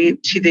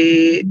point to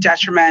the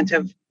detriment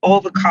of all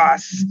the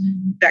costs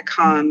that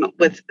come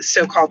with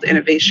so-called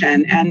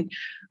innovation. And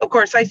of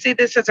course, I say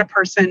this as a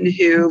person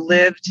who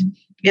lived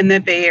in the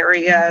Bay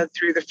Area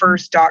through the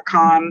first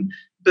 .com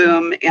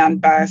boom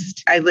and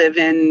bust. I live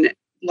in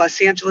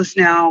Los Angeles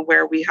now,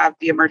 where we have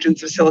the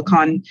emergence of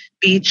Silicon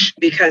Beach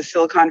because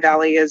Silicon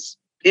Valley is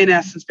in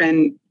essence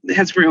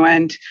has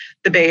ruined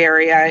the Bay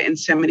Area in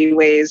so many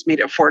ways,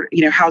 made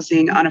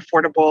housing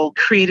unaffordable,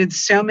 created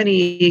so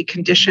many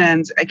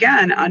conditions,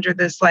 again, under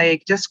this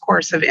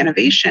discourse of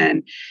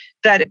innovation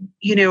that,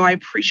 I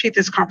appreciate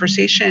this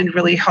conversation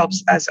really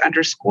helps us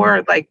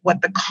underscore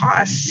what the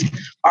costs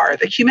are,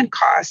 the human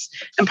costs.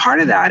 And part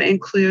of that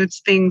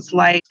includes things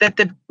like that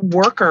the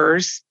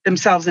workers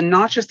themselves, and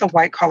not just the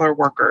white collar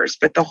workers,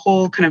 but the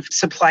whole kind of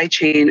supply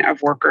chain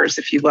of workers,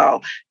 if you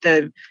will,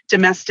 the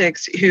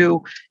domestics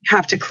who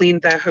have to clean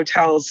the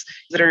hotels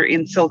that are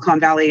in Silicon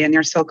Valley and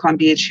near Silicon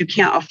Beach, who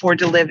can't afford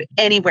to live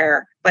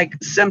anywhere,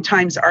 like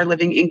sometimes are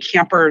living in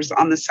campers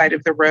on the side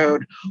of the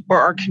road, or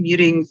are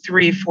commuting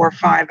 3, 4,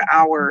 5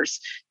 hours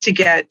to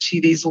get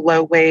to these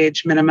low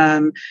wage,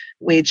 minimum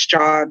wage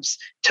jobs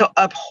to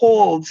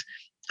uphold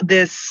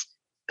this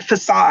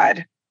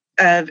facade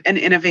of an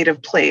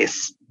innovative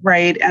place.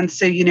 Right. And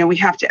so, we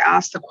have to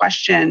ask the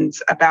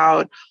questions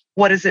about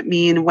what does it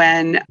mean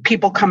when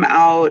people come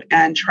out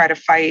and try to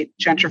fight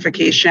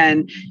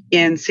gentrification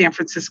in San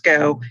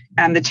Francisco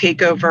and the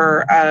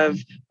takeover of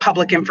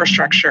public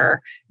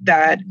infrastructure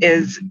that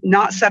is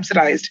not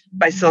subsidized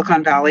by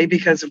Silicon Valley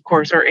because, of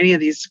course, or any of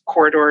these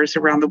corridors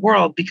around the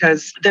world,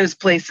 because those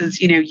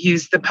places,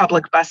 use the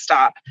public bus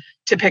stop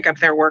to pick up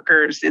their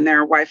workers in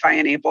their Wi-Fi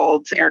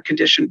enabled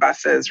air-conditioned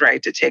buses,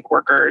 right, to take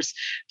workers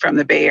from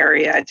the Bay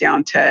Area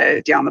down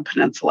the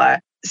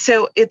peninsula.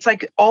 So it's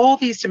like all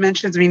these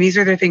dimensions. I mean, these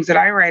are the things that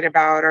I write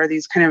about, are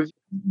these kind of,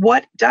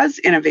 what does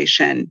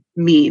innovation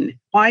mean?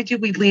 Why do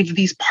we leave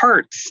these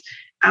parts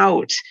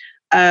out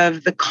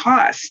of the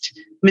cost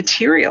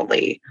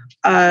materially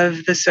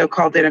of the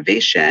so-called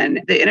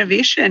innovation? The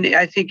innovation,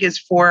 I think, is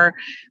for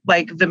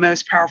like the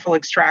most powerful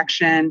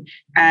extraction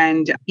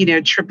and,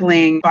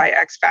 tripling by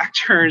X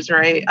factors,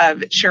 right,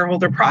 of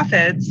shareholder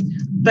profits,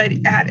 but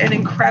at an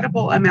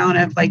incredible amount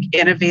of like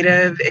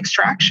innovative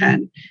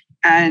extraction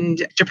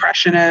and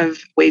depression of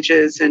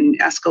wages and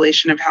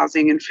escalation of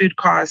housing and food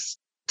costs.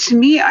 To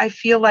me, I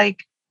feel like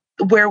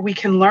where we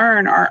can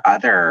learn are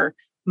other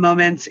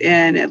moments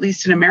in, at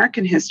least in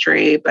American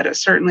history, but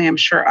certainly I'm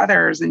sure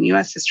others in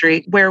US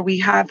history, where we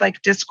had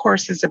like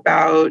discourses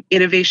about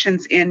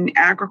innovations in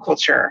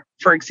agriculture,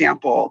 for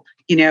example,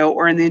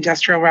 or in the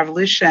Industrial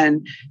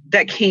Revolution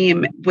that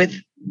came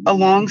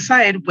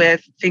alongside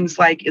with things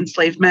like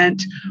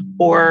enslavement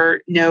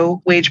or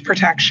no wage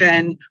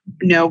protection,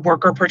 no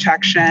worker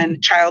protection,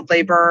 child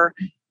labor.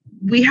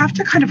 We have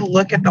to kind of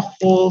look at the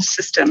whole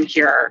system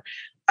here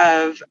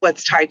of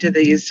what's tied to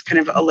these kind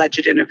of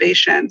alleged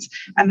innovations.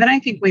 And then I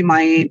think we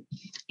might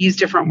use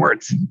different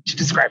words to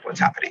describe what's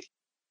happening.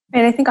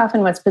 And I think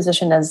often what's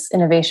positioned as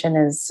innovation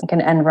is like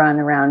an end run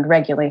around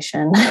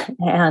regulation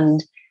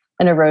and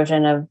an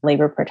erosion of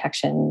labor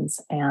protections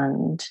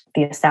and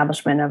the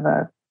establishment of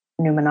a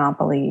new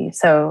monopoly.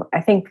 So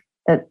I think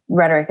that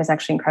rhetoric is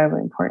actually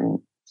incredibly important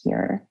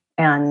here.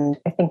 And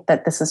I think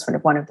that this is sort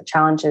of one of the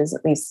challenges,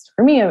 at least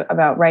for me,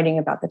 about writing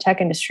about the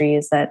tech industry,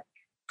 is that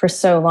for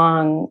so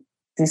long,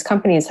 these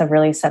companies have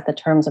really set the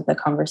terms of the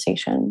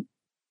conversation.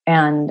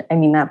 And I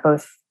mean that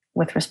both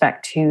with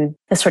respect to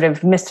the sort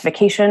of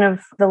mystification of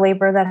the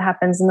labor that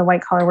happens in the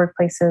white collar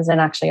workplaces,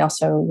 and actually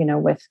also,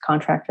 with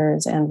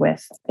contractors and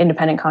with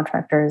independent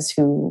contractors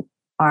who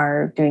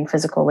are doing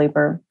physical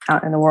labor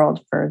out in the world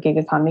for gig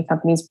economy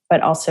companies,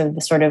 but also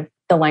the sort of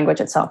the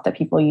language itself that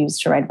people use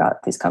to write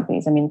about these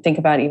companies. I mean, think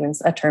about even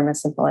a term as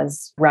simple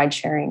as ride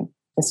sharing.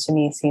 This to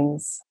me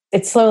seems,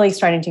 it's slowly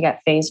starting to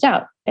get phased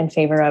out in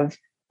favor of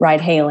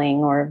ride hailing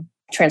or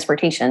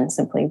transportation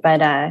simply.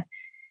 But I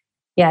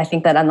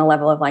think that on the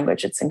level of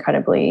language, it's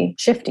incredibly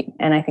shifty.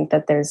 And I think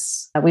that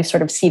we've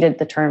sort of ceded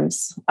the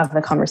terms of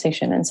the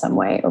conversation in some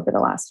way over the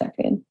last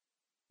decade.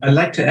 I'd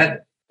like to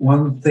add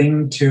one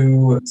thing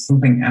to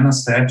something Anna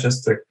said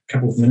just a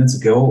couple of minutes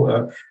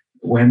ago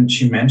when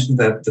she mentioned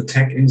that the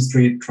tech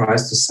industry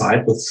tries to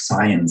side with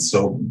science.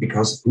 So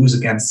because who's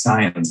against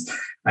science?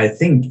 I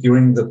think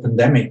during the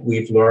pandemic,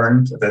 we've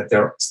learned that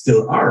there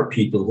still are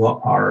people who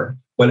are,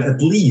 well,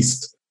 at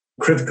least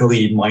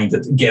critically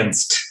minded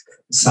against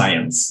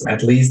science,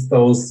 at least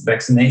those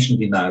vaccination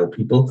denial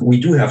people. We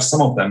do have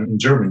some of them in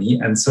Germany.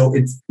 And so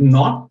it's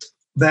not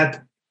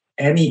that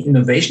any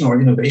innovation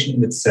or innovation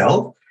in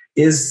itself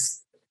is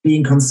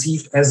being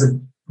conceived as a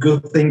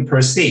good thing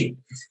per se.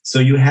 So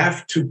you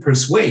have to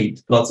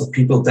persuade lots of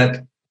people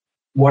that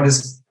what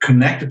is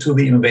connected to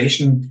the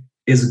innovation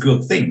is a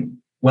good thing.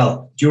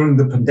 Well, during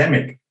the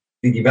pandemic,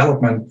 the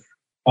development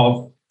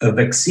of a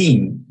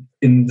vaccine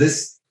in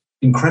this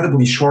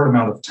incredibly short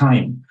amount of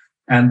time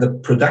and the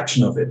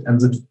production of it and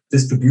the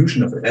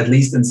distribution of it, at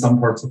least in some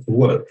parts of the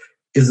world,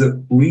 is a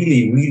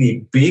really,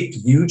 really big,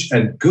 huge,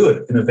 and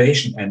good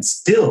innovation. And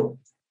still,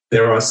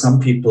 there are some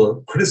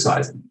people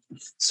criticizing.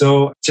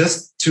 So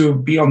just to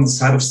be on the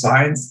side of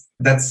science,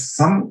 that's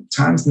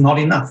sometimes not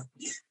enough.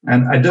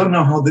 And I don't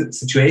know how the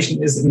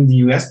situation is in the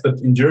US, but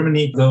in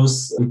Germany,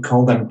 those, we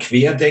call them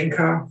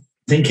Querdenker,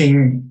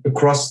 thinking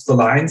across the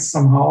lines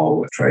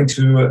somehow, trying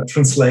to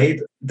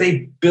translate,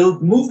 they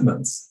build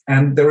movements.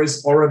 And there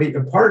is already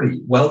a party.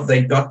 Well,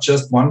 they got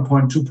just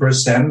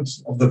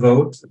 1.2% of the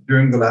vote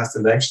during the last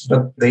election,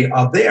 but they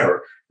are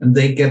there and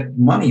they get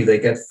money, they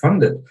get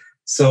funded.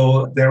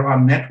 So there are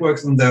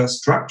networks and there are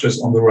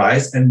structures on the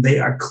rise, and they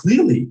are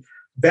clearly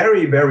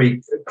very,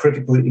 very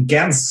critically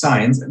against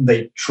science, and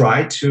they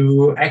try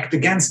to act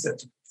against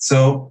it.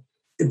 So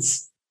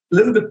it's a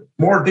little bit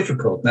more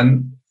difficult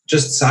than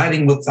just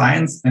siding with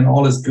science and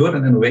all is good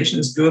and innovation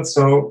is good.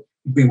 So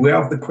beware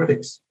of the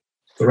critics,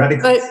 the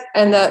radicals.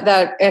 And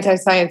that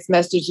anti-science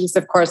message is,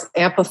 of course,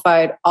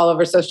 amplified all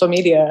over social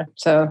media.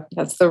 So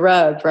that's the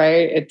rub,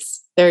 right?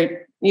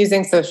 They're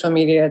using social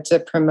media to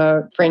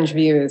promote fringe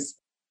views.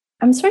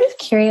 I'm sort of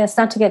curious,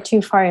 not to get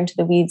too far into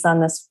the weeds on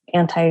this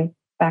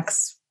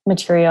anti-vax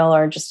material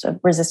or just a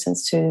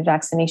resistance to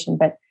vaccination,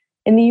 but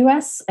in the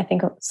US, I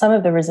think some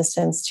of the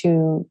resistance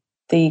to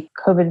the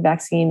COVID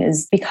vaccine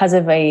is because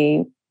of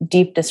a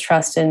deep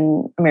distrust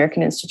in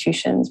American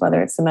institutions,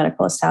 whether it's the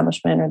medical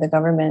establishment or the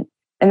government.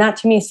 And that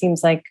to me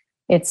seems like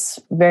it's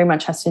very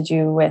much has to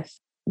do with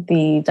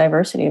the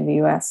diversity of the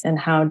US and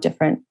how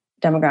different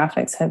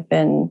demographics have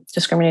been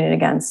discriminated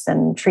against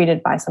and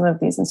treated by some of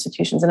these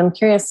institutions. And I'm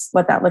curious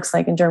what that looks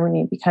like in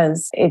Germany,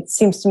 because it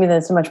seems to me that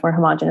it's a much more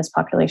homogenous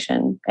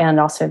population. And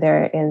also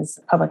there is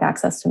public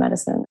access to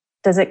medicine.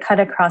 Does it cut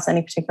across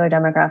any particular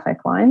demographic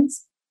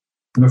lines?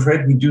 I'm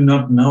afraid we do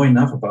not know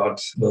enough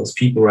about those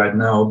people right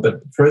now. But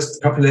first,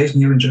 the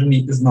population here in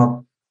Germany is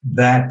not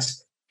that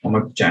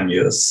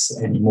homogeneous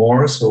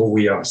anymore. So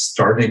we are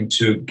starting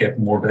to get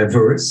more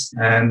diverse.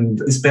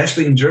 And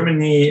especially in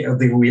Germany,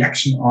 the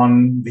reaction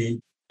on the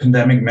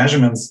pandemic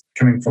measurements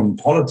coming from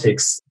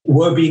politics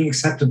were being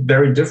accepted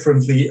very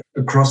differently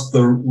across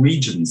the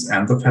regions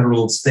and the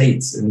federal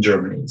states in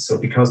Germany. So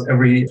because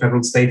every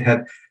federal state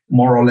had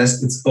more or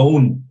less its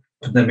own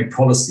pandemic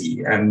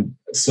policy. And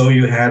so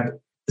you had,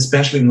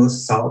 especially in the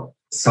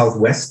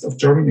southwest of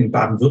Germany, in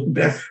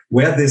Baden-Württemberg,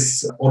 where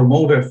this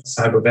automotive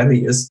cyber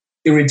valley is,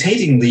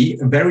 irritatingly,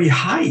 a very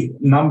high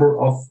number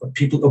of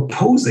people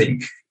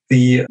opposing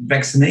the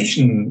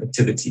vaccination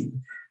activity.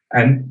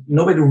 And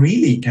nobody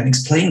really can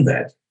explain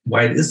that,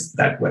 why it is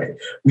that way.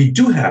 We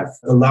do have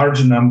a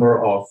large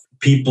number of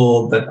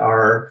people that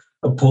are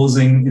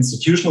opposing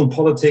institutional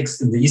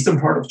politics in the eastern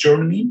part of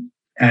Germany.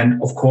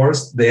 And of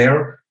course,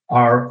 there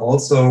are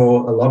also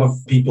a lot of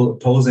people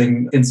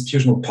opposing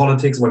institutional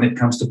politics when it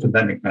comes to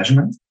pandemic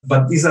measurement.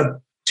 But these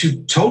are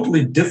two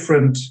totally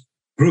different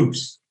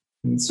groups.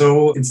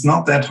 So it's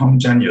not that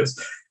homogeneous.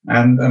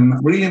 And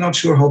I'm really not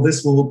sure how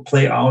this will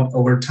play out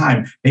over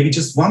time. Maybe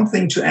just one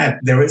thing to add.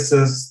 There is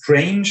a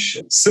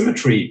strange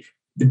symmetry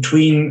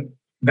between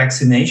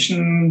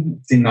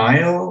vaccination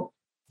denial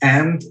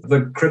and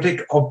the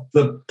critique of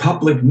the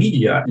public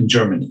media in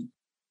Germany.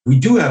 We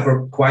do have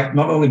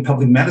not only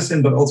public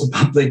medicine, but also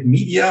public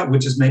media,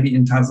 which is maybe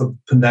in times of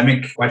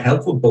pandemic quite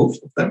helpful, both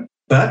of them.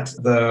 But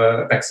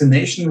the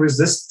vaccination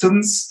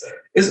resistance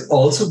is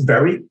also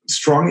very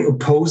strongly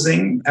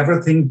opposing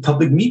everything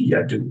public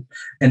media do.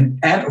 And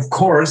of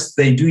course,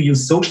 they do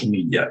use social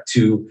media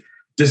to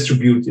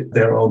distribute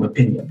their own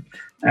opinion.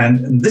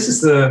 And this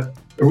is a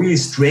really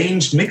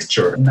strange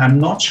mixture. And I'm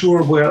not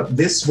sure where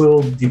this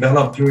will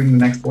develop during the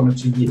next 1 or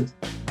 2 years.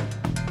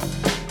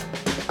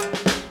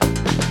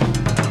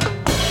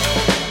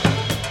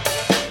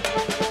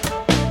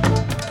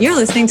 You're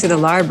listening to the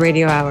LARB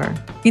Radio Hour.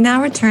 We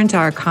now return to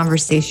our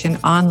conversation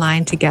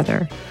online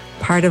together,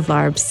 part of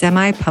LARB's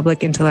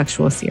semi-public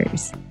intellectual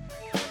series.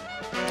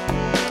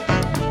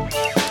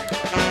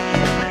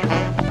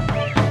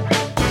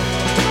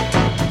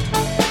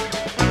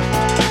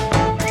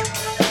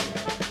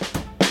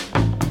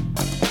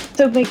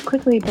 So very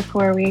quickly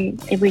before we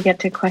get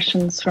to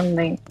questions from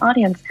the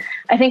audience,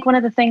 I think one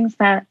of the things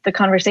that the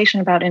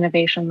conversation about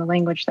innovation, the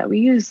language that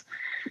we use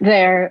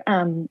there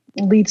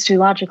leads to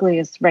logically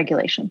is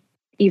regulation,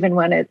 even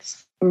when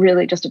it's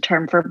really just a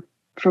term for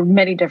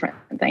many different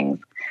things.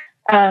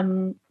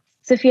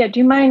 Sophia, do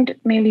you mind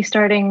maybe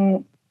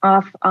starting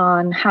off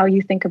on how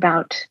you think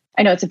about,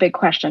 I know it's a big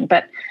question,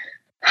 but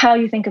how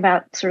you think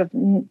about sort of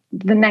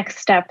the next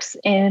steps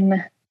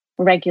in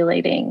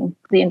regulating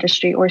the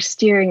industry or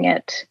steering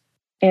it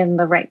in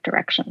the right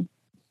direction?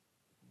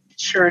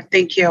 Sure,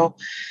 thank you.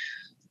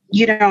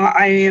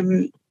 I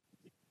am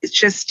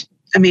just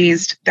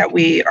amazed that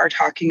we are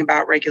talking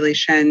about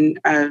regulation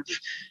of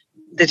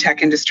the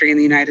tech industry in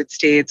the United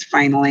States,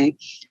 finally.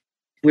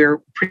 We're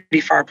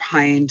pretty far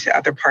behind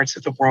other parts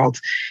of the world.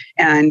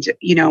 And,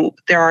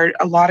 there are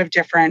a lot of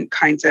different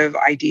kinds of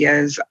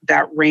ideas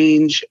that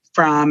range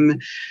from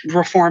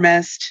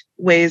reformist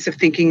ways of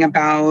thinking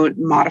about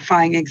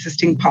modifying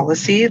existing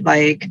policy,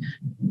 like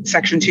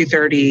Section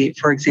 230,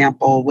 for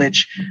example,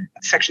 which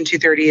Section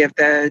 230 of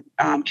the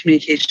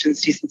Communications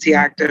Decency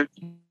Act of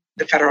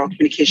the Federal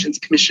Communications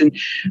Commission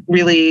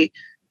really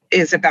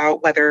is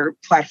about whether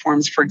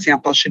platforms, for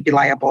example, should be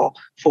liable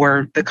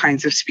for the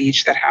kinds of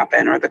speech that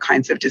happen or the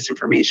kinds of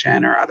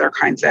disinformation or other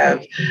kinds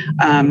of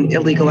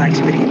illegal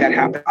activity that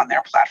happen on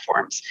their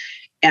platforms.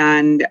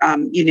 And,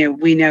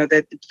 we know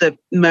that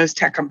most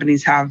tech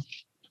companies have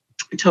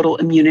total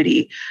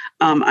immunity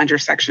under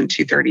Section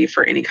 230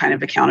 for any kind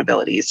of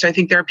accountability. So I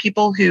think there are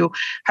people who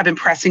have been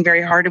pressing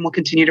very hard and will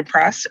continue to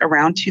press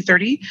around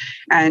 230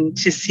 and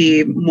to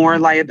see more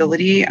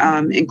liability,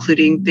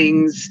 including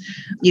things,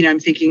 I'm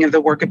thinking of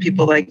the work of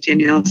people like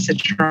Danielle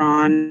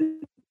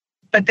Citron.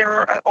 But there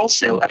are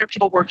also other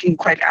people working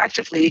quite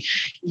actively,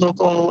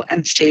 local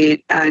and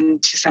state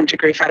and to some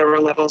degree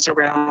federal levels,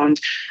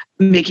 around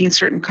making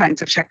certain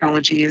kinds of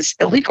technologies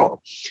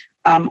illegal.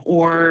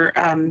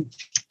 And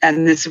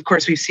this, of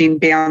course, we've seen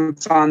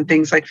bans on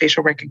things like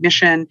facial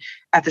recognition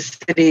at the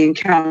city and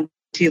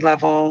county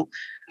level,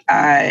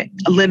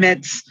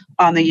 limits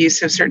on the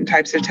use of certain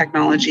types of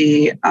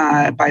technology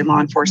by law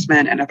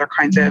enforcement and other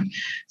kinds of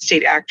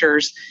state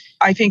actors.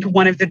 I think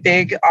one of the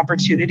big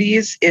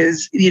opportunities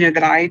is,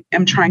 that I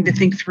am trying to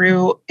think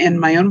through in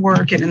my own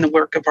work and in the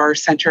work of our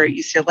center at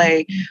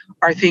UCLA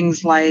are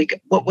things like,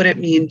 what would it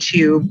mean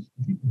to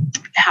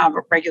have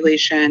a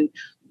regulation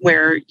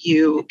where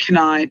you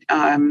cannot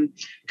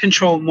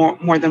control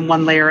more than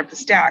one layer of the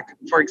stack,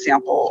 for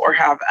example, or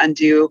have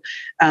undue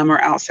or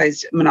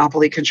outsized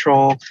monopoly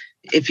control.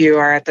 If you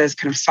are at this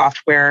kind of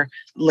software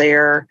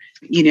layer,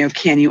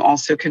 can you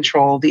also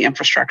control the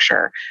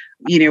infrastructure?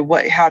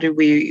 How do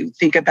we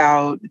think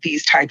about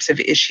these types of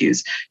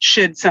issues?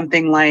 Should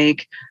something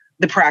like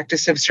the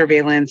practice of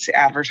surveillance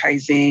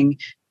advertising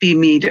be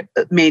made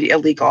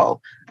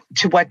illegal?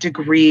 To what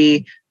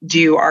degree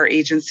do our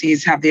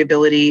agencies have the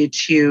ability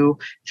to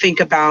think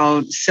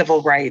about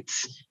civil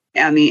rights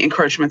and the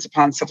encroachments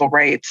upon civil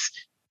rights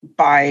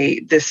by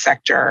this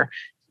sector?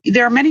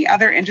 There are many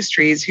other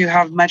industries who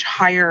have much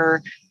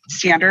higher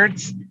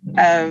standards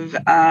of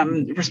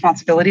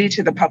responsibility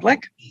to the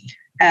public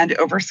and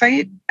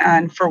oversight.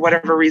 And for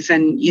whatever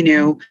reason,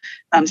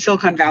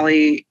 Silicon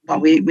Valley,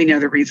 well, we know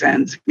the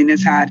reasons.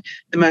 It's had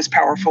the most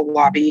powerful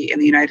lobby in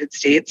the United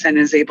States and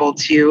is able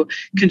to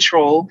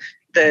control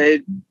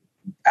the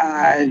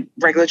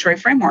regulatory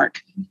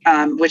framework,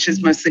 which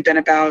has mostly been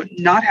about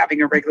not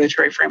having a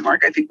regulatory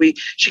framework. I think we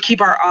should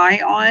keep our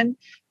eye on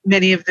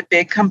many of the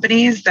big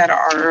companies that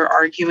are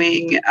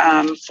arguing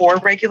for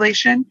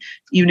regulation.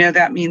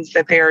 That means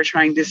that they are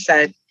trying to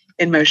set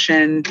in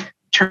motion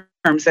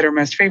terms that are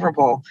most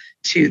favorable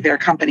to their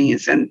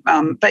companies.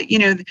 But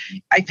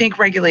I think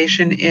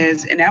regulation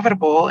is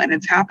inevitable, and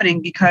it's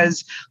happening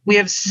because we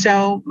have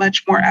so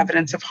much more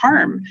evidence of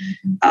harm,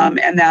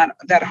 and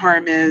that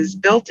harm is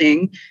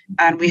building,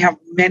 and we have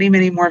many,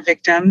 many more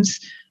victims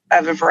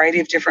of a variety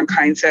of different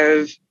kinds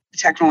of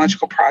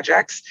technological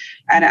projects.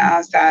 And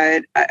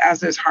as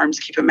those harms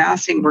keep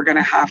amassing, we're going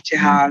to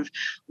have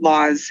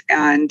laws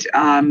and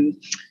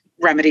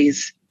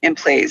remedies in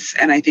place.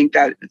 And I think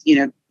that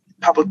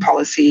public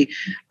policy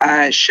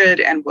should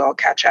and will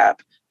catch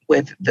up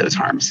with those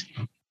harms.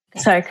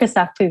 Sorry,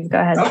 Christoph, please go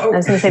ahead. I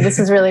was going to say, this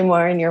is really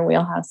more in your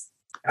wheelhouse.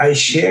 I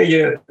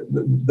share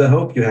the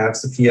hope you have,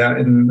 Sophia,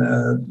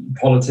 in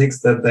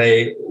politics that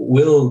they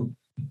will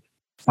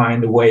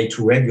find a way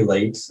to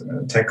regulate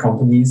tech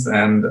companies,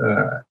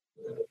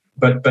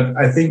 but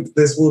I think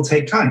this will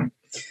take time,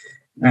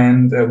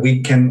 and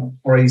we can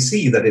already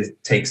see that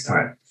it takes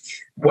time.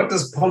 What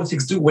does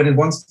politics do when it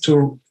wants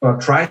to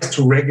tries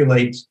to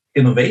regulate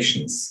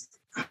innovations?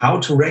 How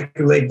to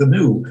regulate the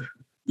new?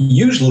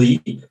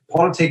 Usually,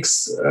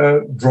 politics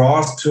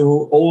draws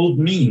to old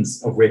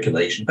means of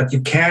regulation, but you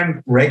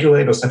can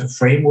regulate or set a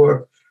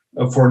framework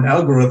for an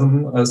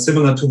algorithm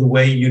similar to the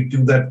way you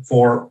do that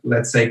for,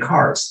 let's say,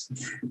 cars.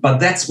 But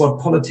that's what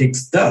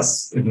politics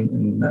does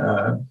in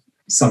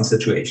some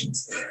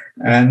situations.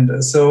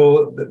 And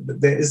so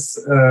there is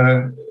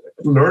a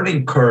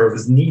learning curve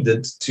is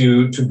needed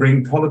to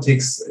bring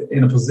politics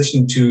in a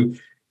position to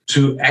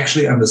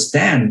actually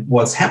understand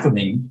what's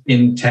happening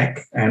in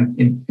tech and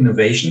in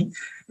innovation,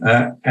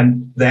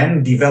 and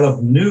then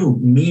develop new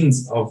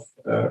means of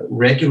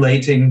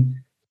regulating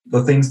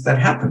the things that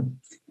happen.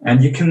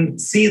 And you can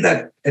see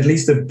that at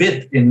least a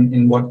bit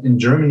in what in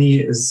Germany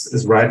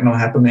is right now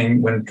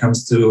happening when it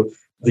comes to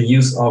the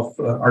use of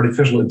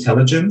artificial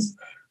intelligence.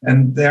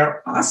 And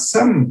there are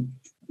some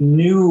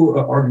new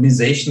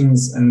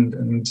organizations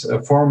and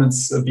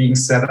formats being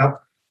set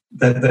up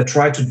that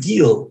try to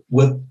deal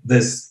with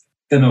this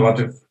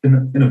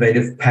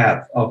innovative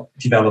path of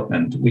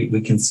development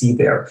we can see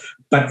there.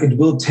 But it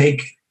will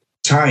take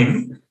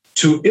time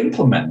to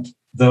implement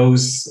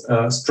those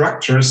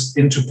structures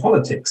into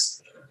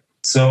politics.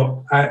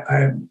 So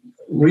I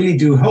really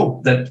do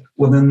hope that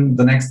within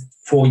the next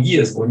 4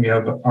 years, when we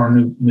have our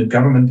new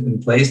government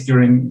in place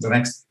during the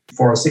next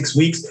 4 or 6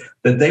 weeks,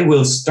 that they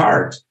will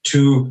start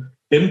to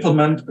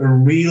implement a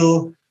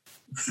real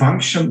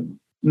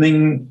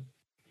functioning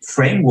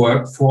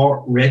framework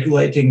for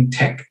regulating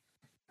tech,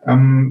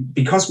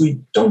 because we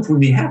don't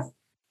really have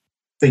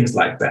things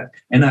like that.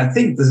 And I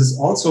think this is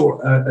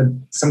also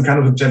some kind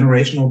of a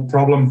generational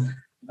problem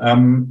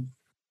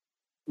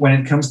when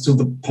it comes to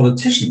the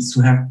politicians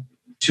who have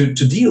to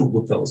deal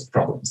with those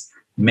problems.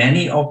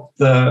 Many of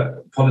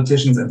the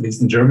politicians, at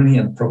least in Germany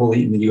and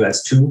probably in the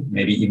US too,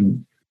 maybe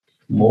even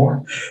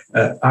more,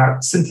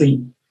 are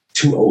simply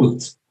too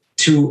old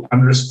to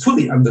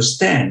fully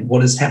understand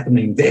what is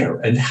happening there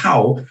and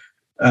how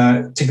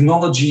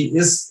technology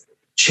is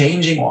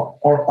changing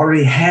or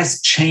already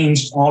has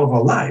changed all of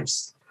our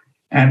lives.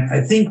 And I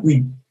think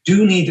we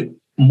do need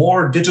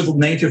more digital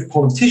native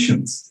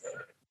politicians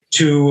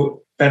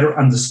to better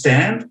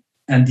understand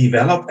and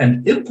develop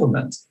and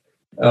implement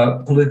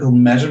political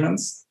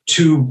measurements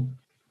to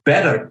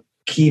better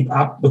keep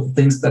up with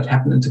things that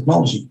happen in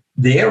technology.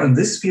 There in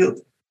this field,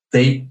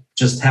 they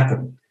just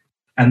happen.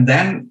 And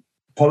then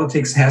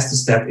politics has to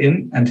step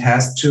in and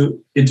has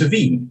to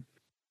intervene.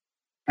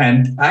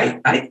 And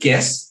I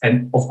guess,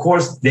 and of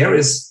course, there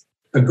is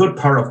a good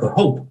part of the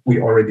hope we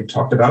already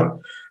talked about,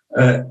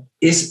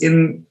 is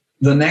in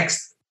the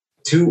next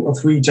 2 or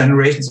 3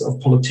 generations of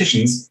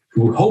politicians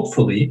who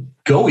hopefully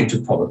go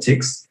into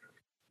politics,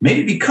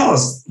 maybe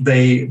because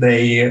they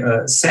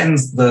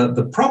sense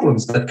the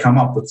problems that come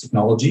up with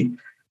technology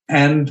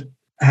and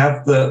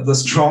have the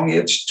strong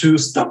itch to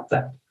stop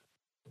that.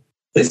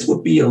 This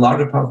would be a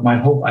larger part of my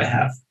hope I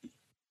have.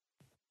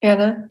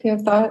 Anna, do you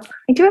have thoughts?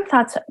 I do have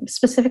thoughts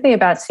specifically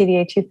about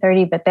CDA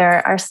 230, but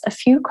there are a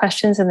few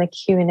questions in the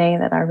Q&A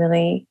that are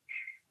really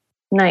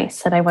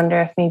nice that I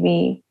wonder if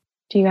maybe,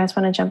 do you guys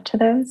want to jump to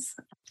those?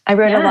 I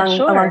wrote a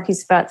long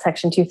piece about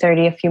Section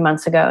 230 a few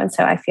months ago, and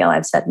so I feel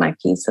I've said my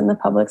piece in the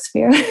public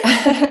sphere.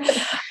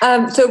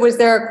 So was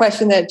there a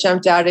question that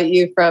jumped out at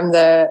you from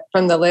the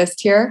list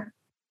here?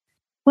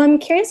 Well, I'm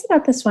curious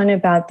about this one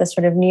about the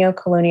sort of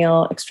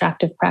neo-colonial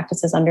extractive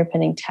practices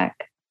underpinning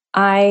tech.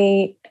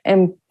 I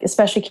am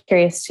especially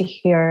curious to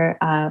hear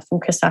from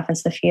Christoph and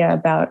Sophia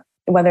about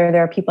whether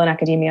there are people in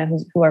academia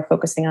who are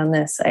focusing on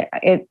this.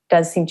 It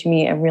does seem to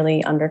me a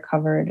really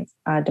undercovered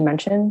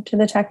dimension to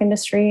the tech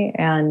industry.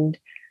 And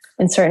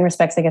in certain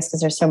respects, I guess,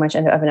 because there's so much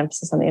of an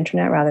emphasis on the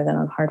internet rather than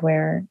on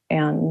hardware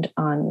and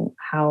on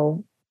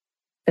how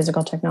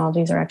physical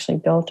technologies are actually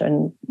built.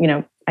 And,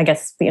 I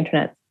guess the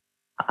internet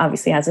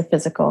obviously is a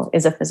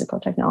physical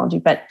technology.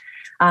 But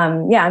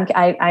I'm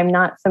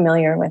not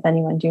familiar with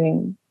anyone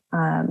doing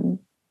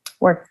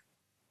work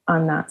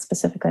on that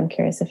specifically. I'm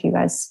curious if you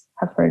guys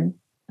have heard.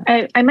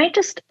 I might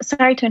just,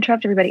 sorry to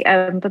interrupt everybody,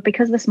 but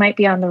because this might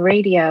be on the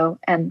radio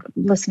and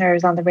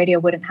listeners on the radio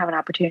wouldn't have an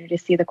opportunity to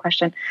see the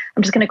question,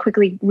 I'm just going to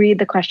quickly read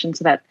the question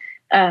so that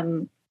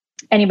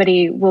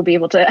anybody will be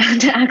able to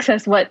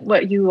access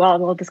what you all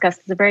will discuss.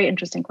 It's a very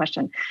interesting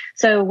question.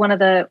 So one of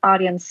the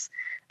audience,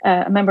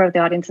 a member of the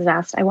audience has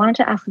asked, I wanted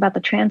to ask about the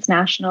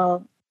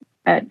transnational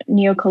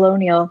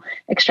neo-colonial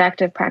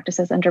extractive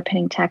practices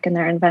underpinning tech and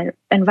their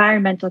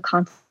environmental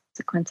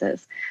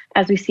consequences,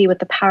 as we see with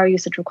the power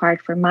usage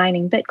required for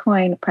mining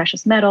Bitcoin,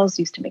 precious metals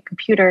used to make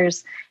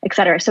computers, et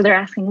cetera. So they're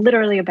asking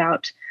literally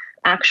about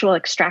actual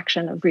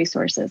extraction of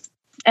resources.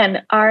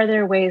 And are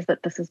there ways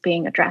that this is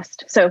being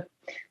addressed? So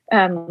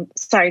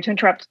sorry to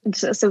interrupt.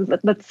 So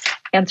let's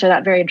answer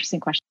that very interesting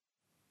question.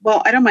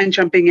 Well, I don't mind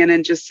jumping in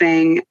and just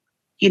saying,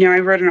 I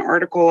wrote an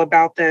article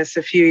about this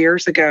a few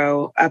years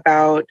ago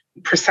about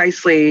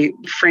precisely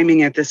framing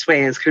it this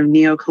way as kind of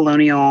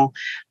neo-colonial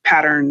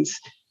patterns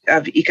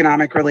of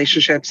economic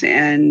relationships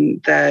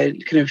and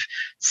the kind of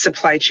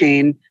supply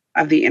chain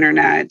of the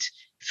internet,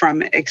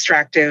 from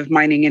extractive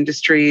mining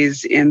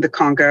industries in the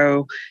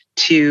Congo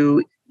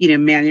to,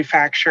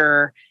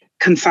 manufacture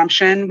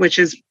consumption, which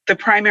is the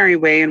primary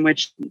way in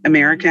which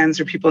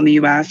Americans or people in the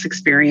US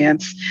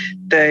experience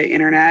the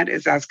internet,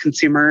 is as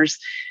consumers,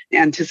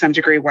 and to some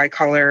degree white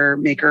collar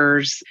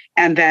makers,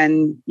 and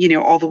then,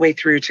 all the way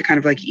through to kind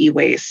of like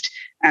e-waste.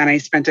 And I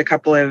spent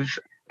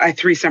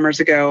 3 summers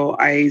ago,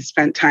 I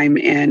spent time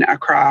in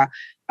Accra,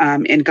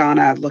 in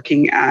Ghana,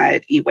 looking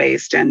at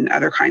e-waste and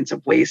other kinds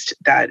of waste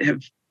that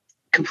have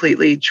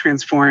completely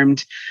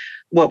transformed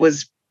what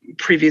was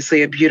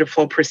previously a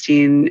beautiful,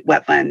 pristine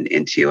wetland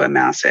into a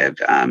massive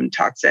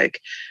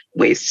toxic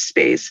waste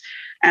space.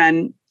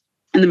 And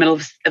in the middle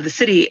of the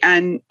city.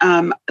 And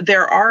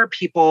there are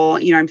people,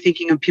 I'm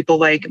thinking of people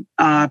like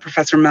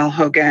Professor Mel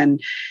Hogan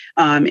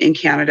in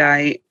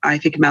Canada. I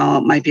think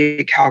Mel might be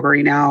in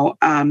Calgary now,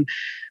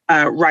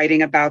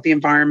 writing about the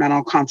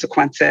environmental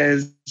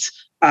consequences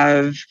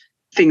of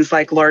things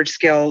like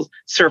large-scale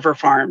server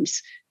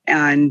farms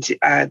and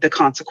the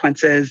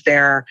consequences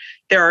there.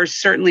 There are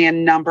certainly a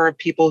number of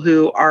people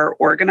who are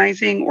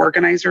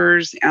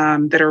organizers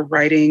that are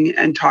writing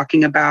and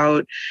talking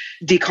about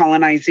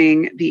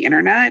decolonizing the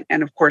internet.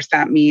 And of course,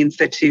 that means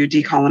that to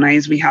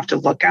decolonize, we have to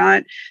look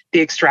at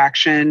the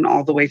extraction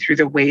all the way through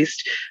the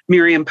waste.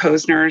 Miriam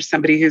Posner,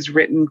 somebody who's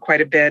written quite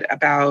a bit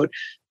about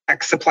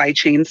supply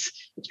chains,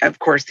 of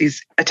course,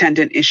 these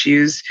attendant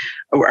issues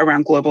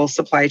around global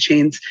supply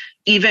chains.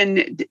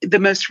 Even the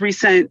most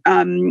recent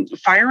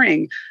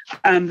firing,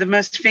 the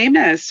most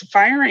famous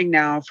firing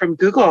now from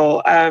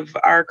Google of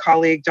our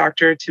colleague,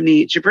 Dr.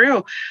 Timnit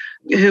Gebru,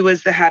 who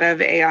was the head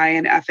of AI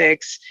and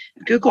ethics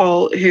at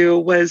Google, who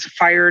was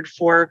fired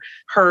for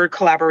her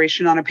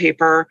collaboration on a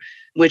paper,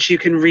 which you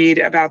can read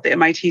about. The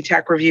MIT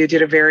Tech Review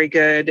did a very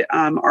good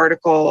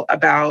article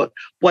about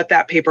what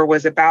that paper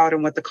was about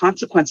and what the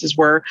consequences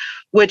were,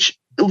 which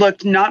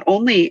looked not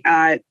only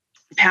at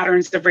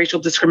patterns of racial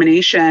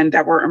discrimination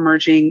that were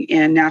emerging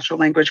in natural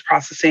language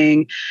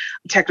processing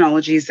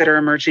technologies that are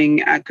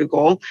emerging at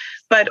Google,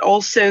 but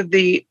also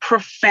the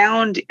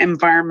profound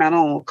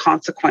environmental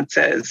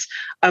consequences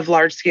of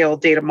large-scale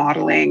data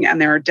modeling.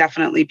 And there are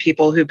definitely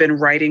people who've been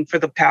writing for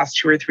the past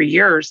 2 or 3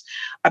 years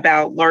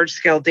about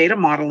large-scale data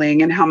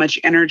modeling and how much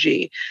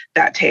energy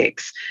that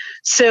takes.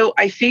 So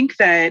I think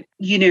that,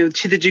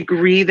 to the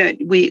degree that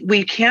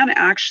we can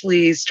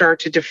actually start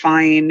to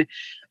define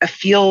a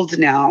field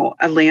now,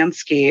 a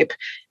landscape,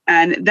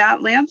 And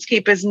that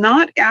landscape is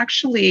not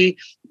actually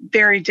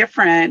very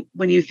different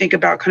when you think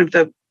about kind of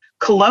the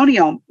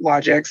colonial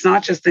logics,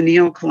 not just the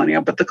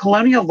neo-colonial, but the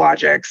colonial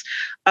logics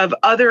of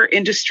other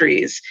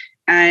industries.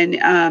 And,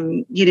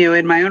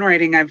 in my own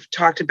writing, I've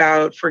talked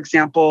about, for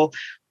example,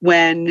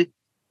 when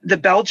the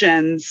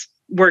Belgians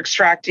were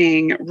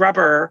extracting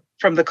rubber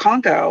from the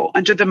Congo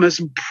under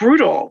some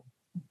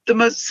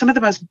of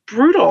the most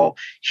brutal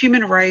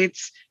human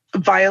rights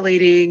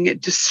violating,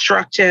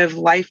 destructive,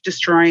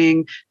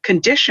 life-destroying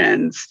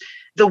conditions.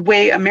 The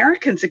way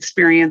Americans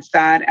experienced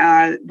that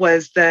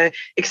was the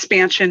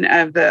expansion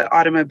of the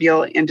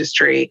automobile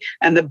industry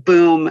and the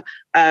boom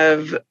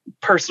of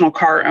personal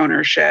car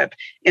ownership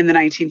in the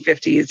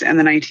 1950s and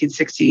the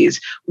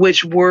 1960s,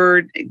 which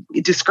were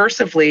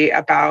discursively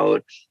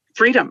about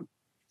freedom,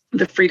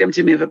 the freedom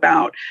to move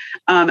about,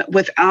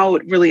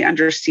 without really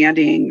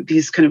understanding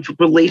these kind of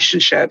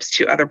relationships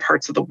to other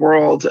parts of the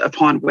world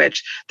upon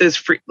which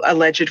those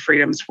alleged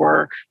freedoms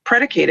were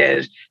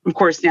predicated. Of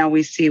course, now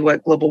we see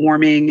what global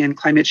warming and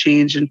climate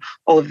change and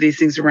all of these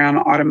things around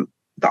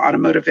the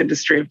automotive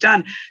industry have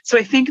done. So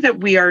I think that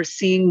we are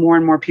seeing more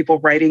and more people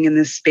writing in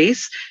this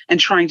space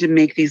and trying to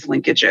make these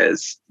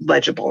linkages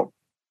legible.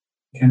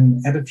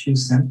 Can add a few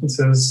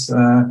sentences.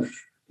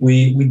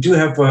 We do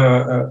have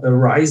a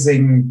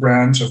rising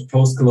branch of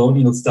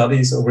post-colonial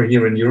studies over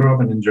here in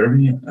Europe and in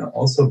Germany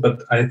also,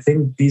 but I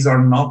think these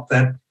are not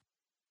that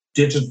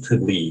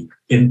digitally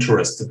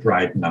interested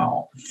right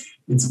now.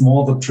 It's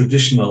more the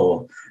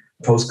traditional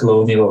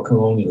post-colonial or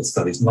colonial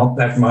studies, not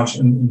that much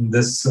in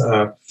this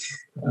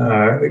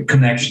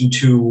connection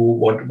to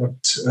what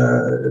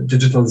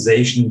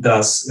digitalization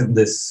does in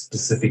this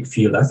specific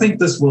field. I think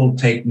this will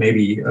take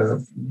maybe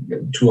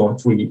 2 or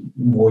 3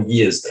 more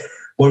years.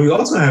 What we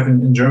also have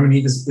in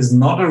Germany is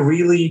not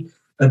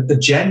a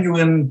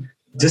genuine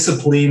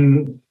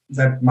discipline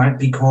that might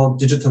be called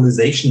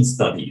digitalization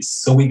studies.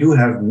 So we do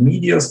have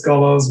media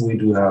scholars, we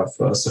do have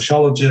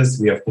sociologists,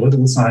 we have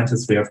political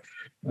scientists, we have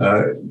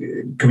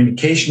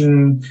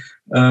communication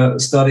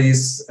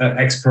studies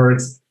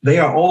experts. They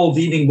are all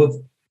dealing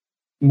with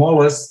more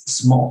or less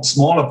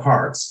smaller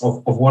parts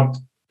of what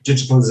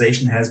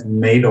digitalization has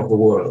made of the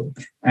world.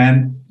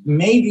 And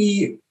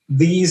maybe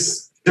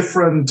these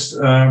different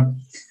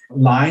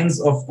lines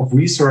of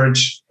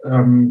research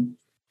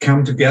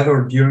come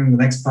together during the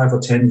next 5 or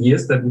 10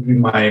 years. That would be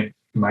my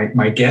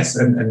guess.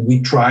 And we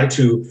try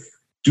to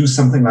do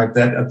something like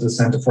that at the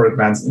Center for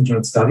Advanced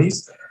Internet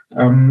Studies.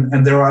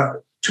 And there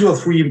are 2 or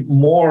 3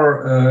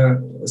 more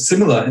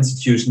similar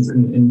institutions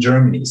in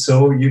Germany.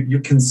 So you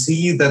can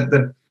see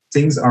that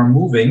things are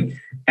moving.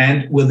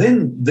 And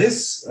within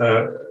this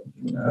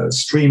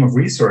stream of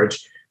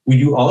research, we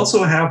do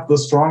also have the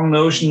strong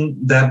notion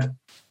that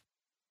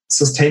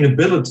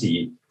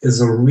sustainability is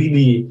a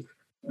really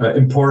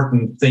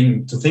important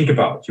thing to think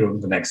about during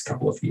the next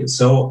couple of years.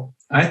 So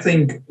I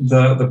think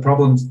the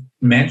problems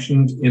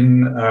mentioned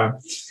in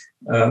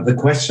the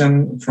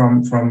question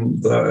from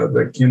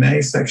the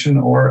Q&A section,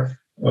 or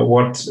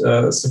what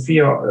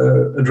Sophia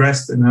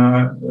addressed in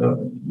her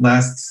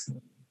last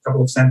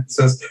couple of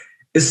sentences,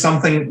 is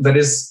something that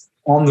is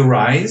on the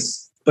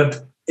rise,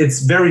 but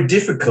it's very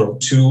difficult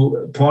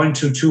to point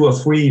to 2 or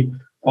 3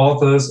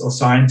 authors or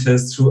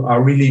scientists who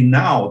are really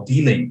now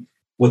dealing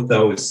with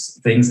those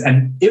things.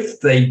 And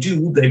if they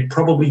do, they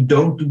probably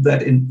don't do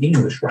that in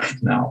English right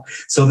now.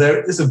 So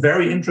there is a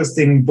very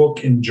interesting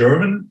book in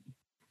German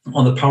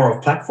on the power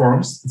of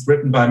platforms. It's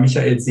written by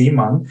Michael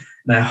Seemann.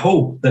 And I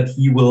hope that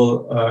he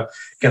will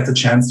get the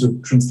chance to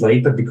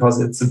translate that,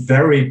 because it's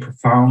very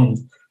profound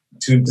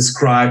to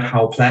describe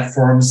how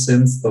platforms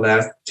since the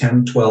last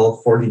 10,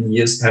 12, 14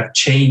 years have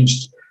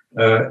changed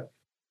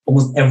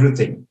almost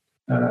everything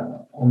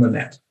on the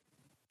net.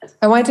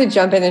 I wanted to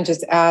jump in and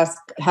just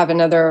have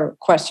another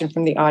question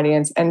from the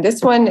audience. And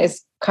this one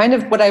is kind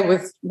of what I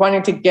was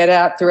wanting to get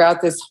at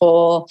throughout this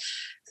whole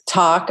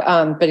talk,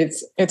 but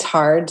it's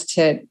hard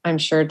to, I'm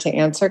sure, to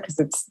answer, because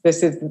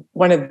this is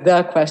one of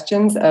the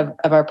questions of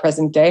our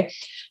present day.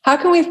 How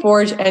can we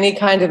forge any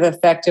kind of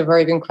effective or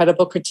even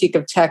credible critique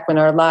of tech when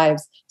our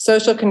lives,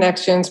 social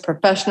connections,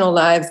 professional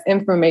lives,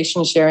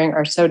 information sharing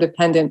are so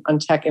dependent on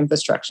tech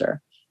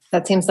infrastructure?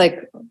 That seems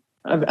like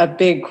a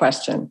big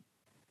question.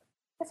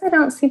 I guess I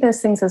don't see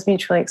those things as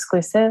mutually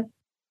exclusive.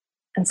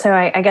 And so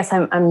I guess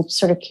I'm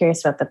sort of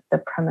curious about the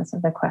premise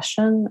of the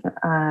question,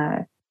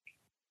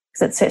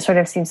 because it sort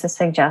of seems to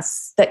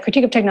suggest that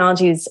critique of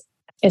technologies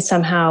is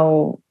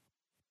somehow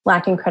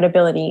lacking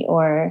credibility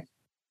or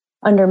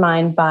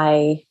undermined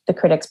by the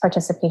critics'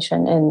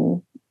 participation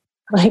in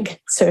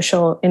like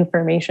social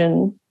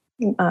information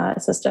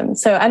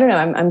systems. So I don't know.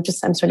 I'm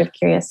sort of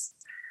curious.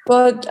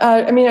 Well,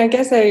 I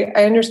guess I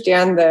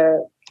understand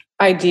the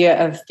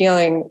idea of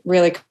feeling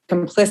really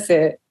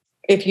complicit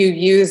if you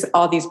use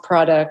all these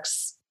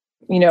products,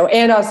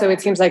 and also it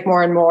seems like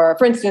more and more,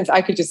 for instance,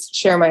 I could just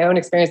share my own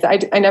experience.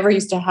 I never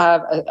used to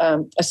have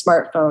a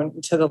smartphone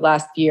until the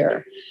last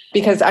year,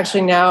 because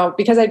actually now,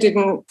 because I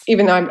didn't,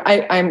 even though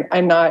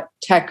I'm not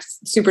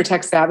super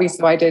tech savvy,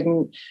 so I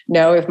didn't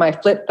know if my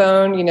flip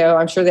phone,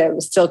 I'm sure that it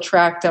was still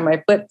tracked on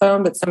my flip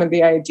phone, but some of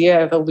the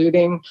idea of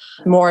eluding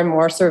more and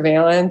more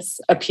surveillance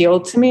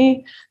appealed to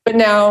me. But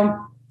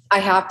now I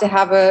have to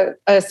have a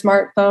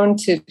smartphone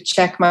to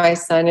check my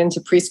son into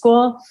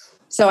preschool.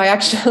 So I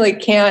actually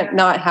can't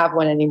not have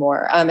one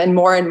anymore. And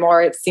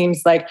more, it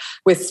seems like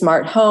with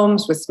smart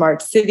homes, with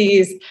smart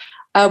cities,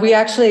 we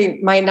actually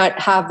might not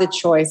have the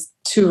choice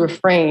to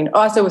refrain.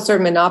 Also with sort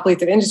of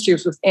monopolies of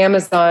industries, with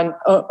Amazon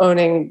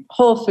owning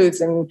Whole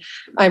Foods, and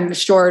I'm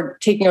sure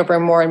taking over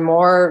more and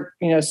more,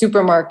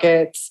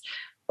 supermarkets,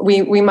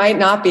 we might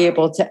not be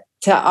able to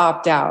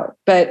opt out.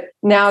 But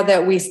now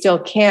that we still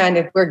can,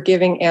 if we're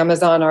giving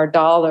Amazon our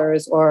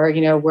dollars, or,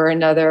 we're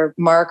another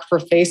mark for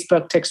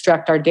Facebook to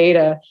extract our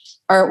data,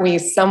 aren't we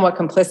somewhat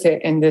complicit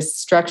in this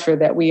structure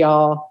that we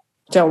all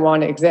don't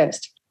want to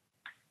exist?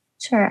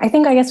 Sure. I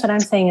guess what I'm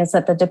saying is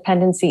that the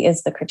dependency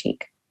is the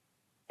critique.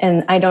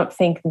 And I don't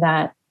think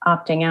that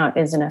opting out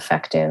is an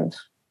effective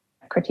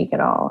critique at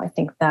all. I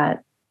think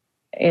that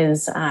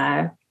is,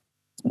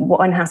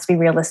 one has to be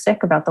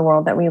realistic about the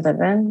world that we live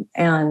in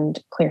and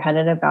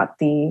clear-headed about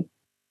the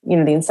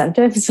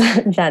incentives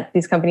that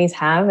these companies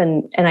have.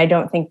 And I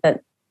don't think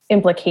that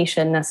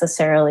implication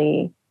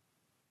necessarily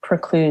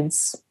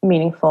precludes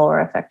meaningful or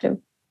effective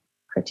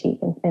critique.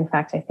 In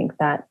fact, I think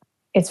that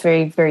it's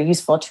very, very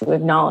useful to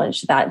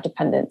acknowledge that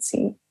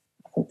dependency.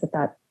 I think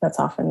that's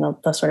often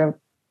the sort of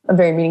a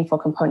very meaningful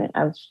component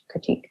of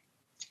critique.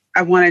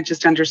 I want to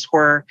just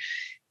underscore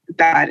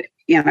that,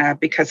 Anna,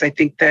 because I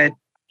think that,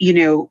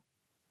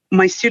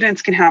 my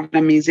students can have an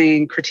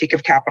amazing critique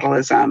of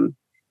capitalism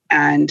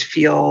and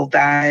feel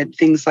that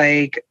things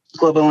like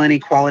global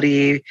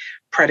inequality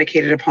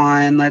predicated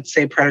upon, let's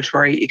say,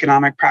 predatory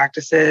economic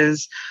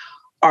practices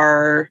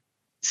are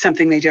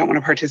something they don't want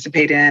to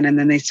participate in. And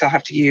then they still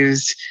have to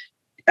use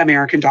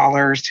American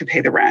dollars to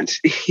pay the rent,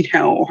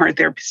 or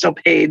they're still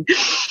paid.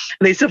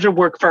 They still have to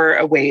work for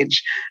a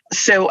wage.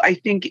 So I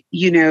think,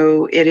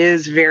 it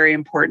is very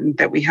important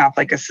that we have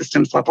like a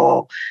systems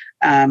level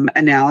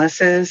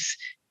analysis,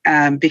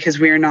 because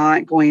we're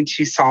not going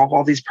to solve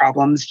all these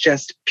problems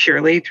just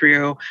purely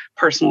through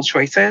personal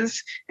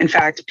choices. In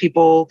fact,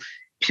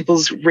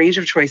 people's range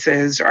of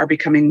choices are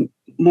becoming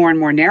more and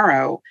more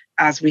narrow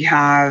as we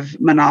have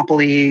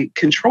monopoly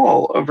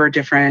control over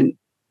different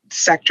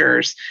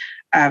sectors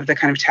of the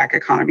kind of tech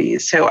economy.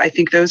 So I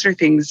think those are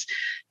things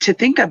to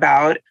think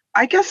about.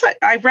 I guess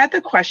I read the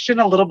question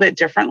a little bit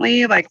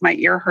differently, like my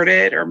ear heard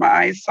it or my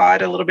eyes saw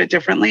it a little bit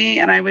differently.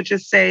 And I would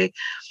just say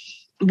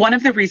one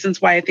of the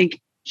reasons why I think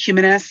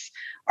humanists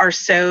are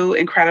so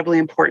incredibly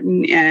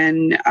important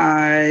in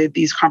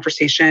these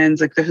conversations,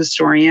 like the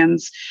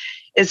historians,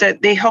 is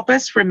that they help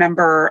us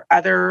remember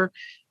other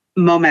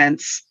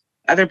moments,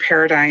 other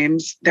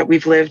paradigms that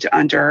we've lived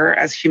under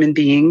as human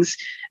beings,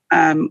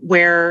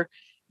 where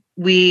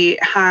we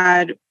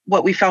had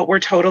what we felt were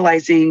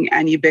totalizing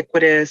and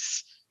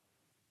ubiquitous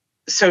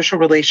social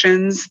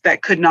relations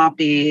that could not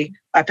be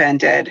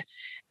upended.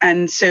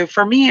 And so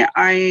for me,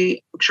 I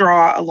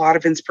draw a lot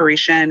of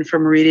inspiration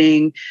from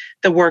reading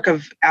the work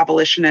of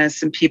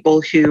abolitionists and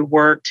people who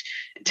worked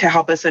to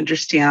help us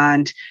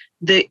understand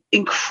the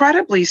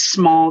incredibly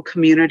small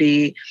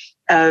community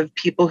of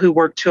people who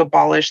worked to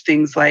abolish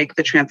things like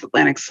the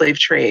transatlantic slave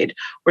trade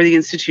or the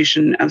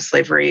institution of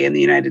slavery in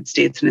the United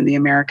States and in the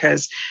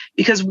Americas.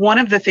 Because one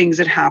of the things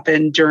that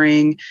happened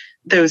during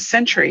those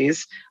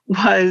centuries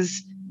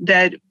was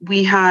that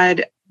we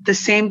had the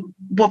same,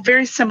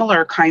 very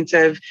similar kinds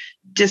of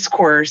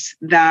discourse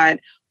that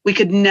we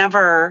could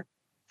never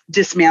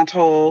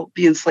dismantle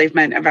the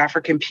enslavement of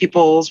African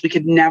peoples. We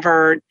could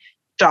never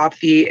stop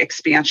the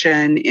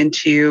expansion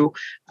into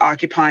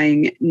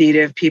occupying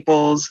Native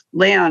peoples'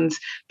 lands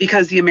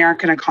because the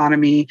American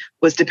economy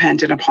was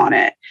dependent upon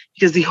it,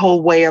 because the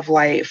whole way of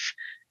life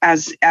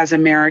as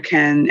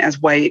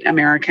white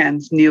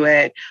Americans knew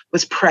it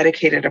was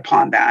predicated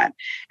upon that.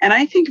 And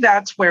I think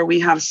that's where we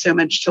have so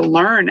much to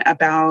learn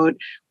about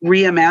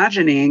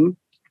reimagining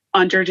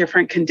under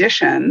different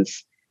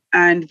conditions.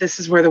 And this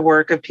is where the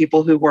work of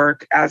people who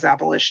work as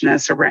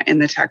abolitionists in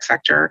the tech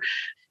sector,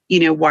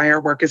 why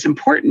our work is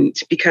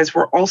important, because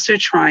we're also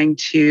trying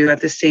to,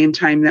 at the same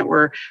time that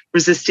we're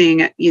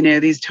resisting,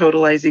 these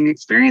totalizing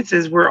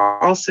experiences, we're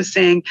also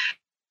saying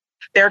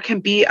there can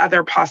be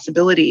other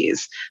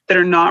possibilities that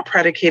are not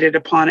predicated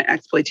upon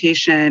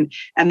exploitation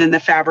and then the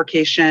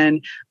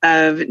fabrication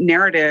of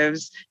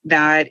narratives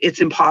that it's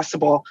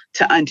impossible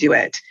to undo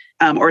it.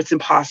 Or it's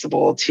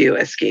impossible to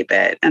escape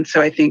it. And so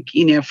I think,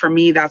 for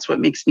me, that's what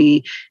makes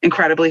me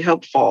incredibly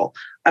hopeful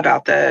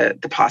about the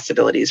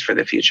possibilities for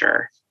the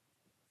future.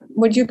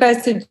 Would you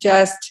guys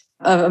suggest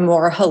a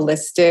more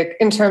holistic,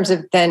 in terms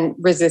of then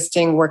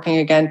resisting working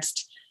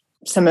against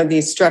some of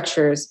these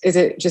structures? Is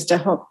it just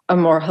a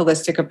more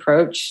holistic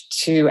approach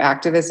to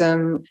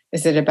activism?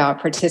 Is it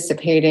about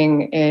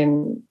participating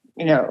in,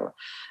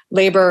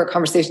 labor,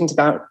 conversations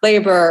about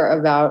labor,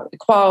 about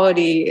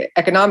equality,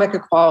 economic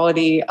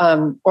equality,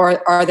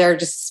 or are there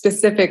just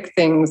specific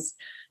things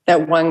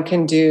that one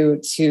can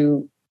do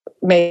to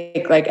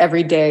make like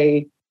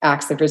everyday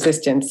acts of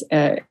resistance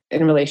in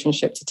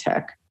relationship to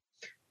tech?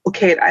 Well,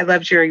 Kate, I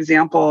loved your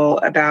example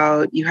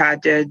about you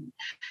had to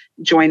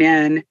join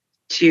in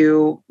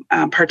to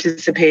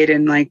participate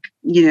in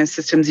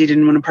systems you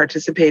didn't want to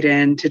participate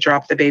in to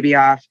drop the baby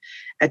off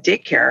at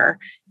daycare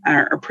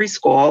or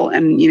preschool.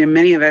 And,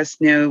 many of us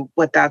know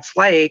what that's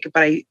like,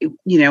 but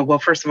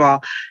first of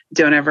all,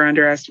 don't ever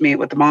underestimate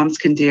what the moms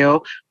can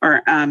do,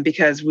 or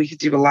because we could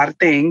do a lot of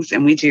things,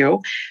 and we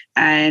do.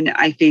 And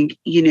I think,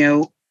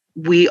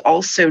 we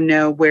also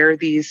know where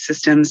these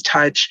systems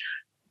touch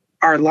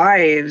our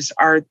lives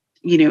are,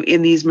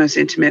 in these most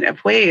intimate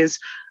of ways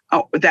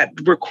that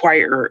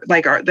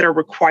are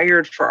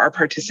required for our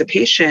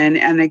participation.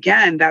 And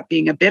again, that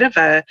being a bit of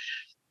a,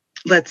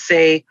 let's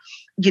say,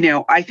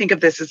 I think of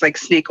this as like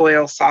snake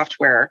oil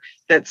software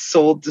that's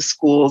sold to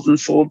schools and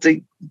sold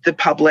to the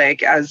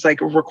public as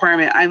like a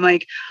requirement. I'm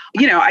like,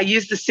 I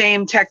use the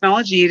same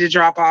technology to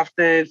drop off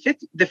the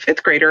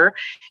fifth grader.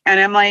 And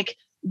I'm like,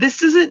 this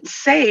doesn't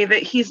say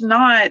that he's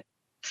not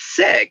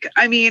sick.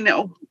 I mean,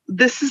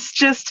 this is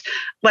just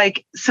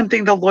like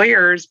something the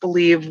lawyers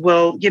believe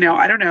will,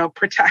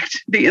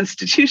 protect the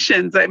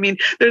institutions. I mean,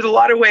 there's a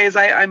lot of ways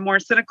I'm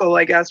more cynical,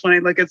 I guess, when I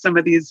look at some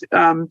of these,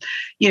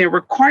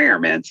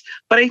 requirements.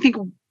 But I think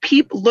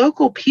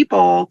local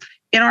people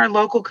in our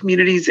local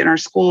communities, in our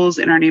schools,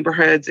 in our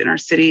neighborhoods, in our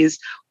cities,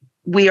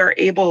 we are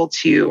able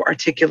to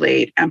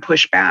articulate and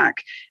push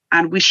back.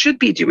 And we should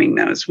be doing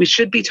those. We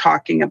should be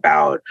talking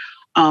about,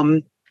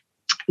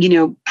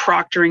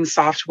 proctoring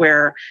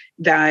software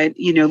that,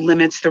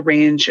 limits the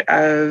range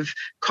of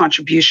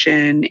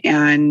contribution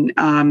and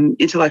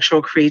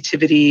intellectual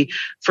creativity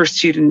for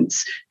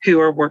students who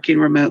are working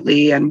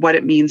remotely, and what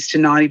it means to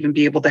not even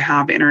be able to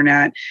have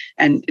internet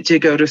and to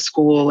go to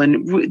school.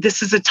 And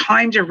this is a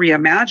time to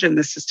reimagine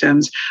the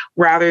systems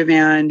rather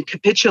than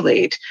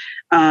capitulate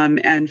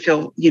and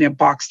feel,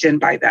 boxed in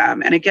by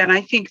them. And again,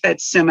 I think that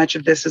so much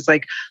of this is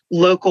like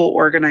local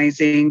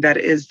organizing that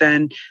is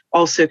then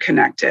also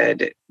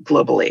connected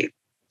globally.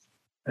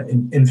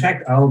 In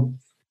fact, I'll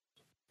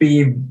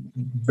be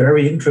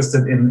very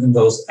interested in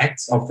those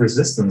acts of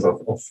resistance,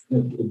 of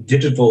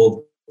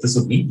digital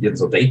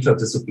disobedience or data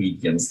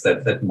disobedience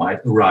that might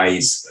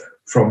arise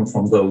from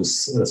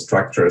those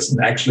structures.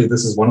 And actually,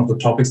 this is one of the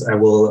topics I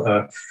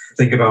will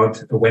think about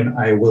when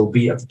I will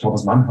be at the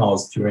Thomas Mann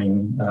House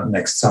during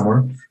next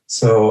summer.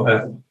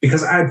 So,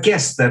 because I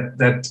guess that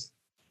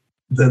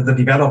the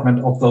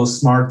development of those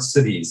smart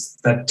cities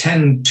that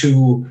tend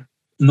to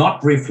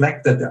not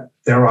reflect that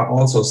there are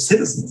also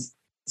citizens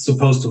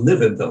supposed to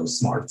live in those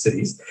smart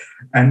cities,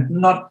 and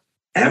not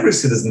every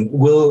citizen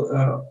will,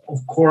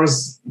 of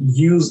course,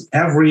 use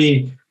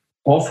every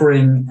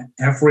offering,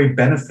 every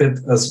benefit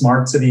a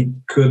smart city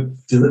could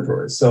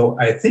deliver. So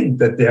I think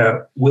that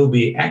there will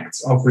be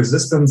acts of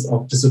resistance,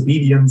 of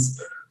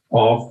disobedience,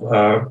 of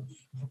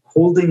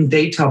holding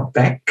data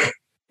back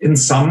in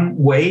some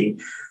way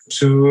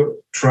to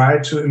try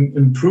to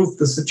improve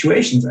the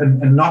situations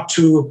and not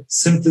to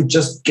simply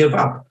just give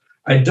up.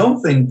 I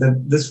don't think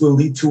that this will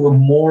lead to a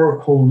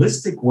more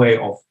holistic way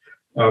of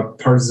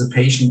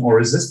participation or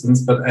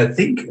resistance, but I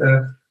think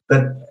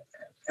that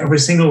every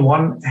single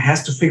one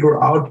has to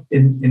figure out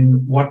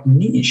in what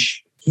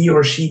niche he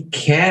or she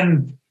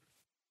can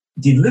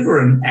deliver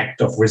an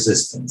act of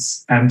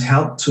resistance and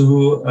help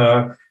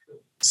to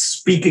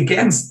speak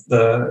against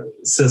the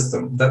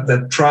system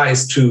that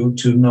tries to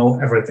know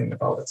everything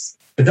about us.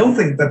 I don't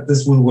think that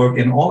this will work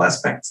in all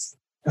aspects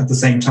at the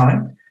same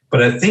time,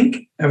 but I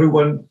think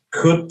everyone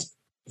could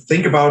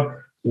think about,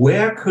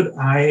 where could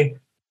I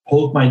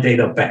hold my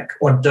data back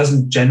or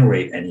doesn't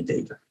generate any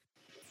data?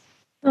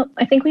 Well,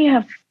 I think we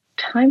have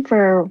time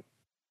for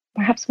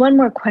perhaps one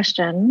more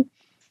question.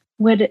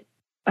 Would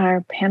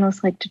our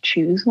panelists like to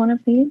choose one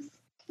of these?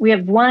 We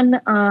have one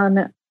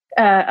on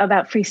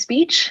about free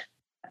speech,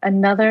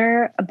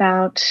 another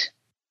about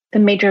the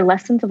major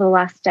lessons of the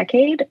last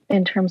decade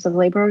in terms of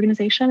labor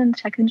organization in the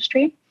tech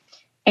industry,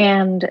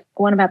 and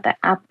one about the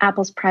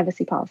Apple's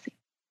privacy policy.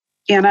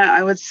 Anna,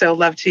 I would so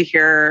love to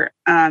hear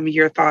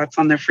your thoughts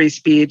on the free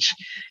speech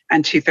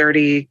and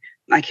 230.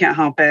 I can't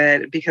help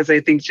it, because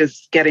I think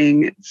just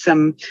getting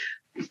some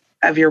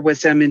of your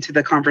wisdom into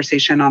the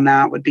conversation on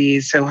that would be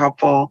so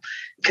helpful,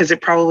 because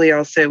it probably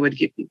also would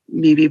give,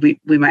 maybe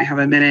we might have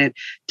a minute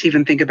to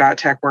even think about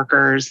tech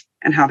workers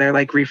and how they're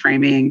like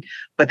reframing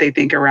what they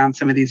think around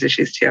some of these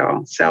issues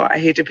too. So I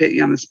hate to put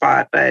you on the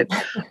spot, but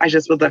I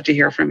just would love to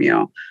hear from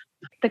you.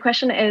 The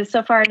question is,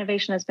 so far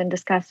innovation has been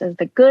discussed as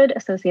the good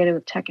associated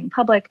with tech in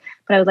public,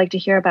 but I would like to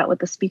hear about what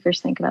the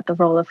speakers think about the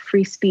role of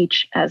free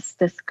speech as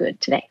this good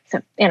today.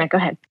 So Anna, go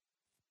ahead.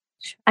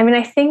 I mean,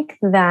 I think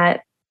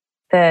that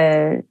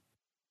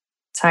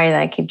sorry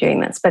that I keep doing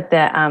this, but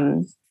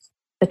the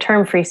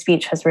term free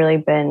speech has really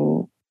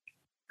been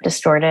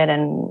distorted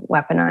and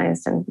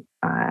weaponized and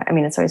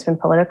it's always been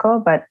political,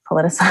 but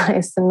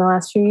politicized in the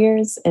last few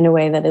years in a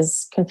way that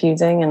is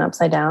confusing and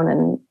upside down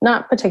and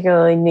not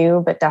particularly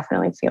new, but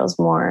definitely feels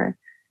more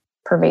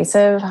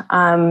pervasive.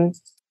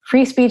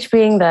 Free speech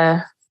being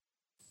the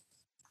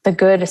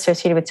good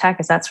associated with tech,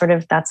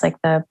 that's like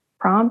the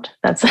prompt.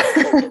 That's,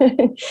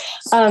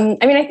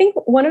 I think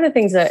one of the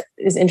things that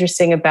is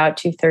interesting about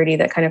 230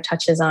 that kind of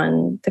touches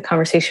on the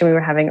conversation we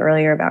were having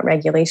earlier about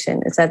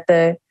regulation is that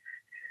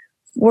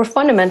we're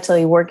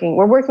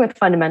working with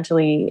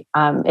fundamentally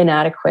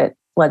inadequate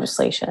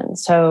legislation.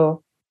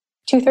 So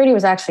 230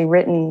 was actually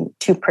written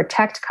to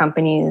protect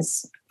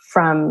companies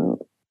from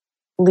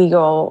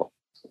legal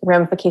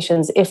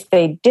ramifications if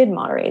they did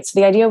moderate. So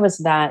the idea was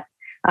that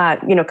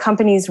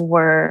companies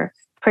were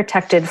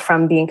protected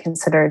from being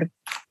considered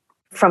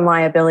from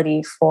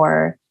liability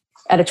for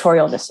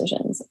editorial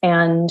decisions.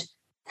 And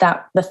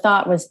that the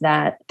thought was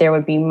that there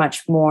would be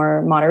much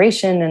more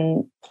moderation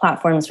and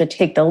platforms would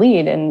take the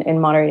lead in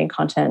moderating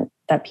content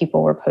that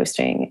people were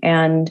posting.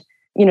 And,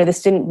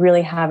 this didn't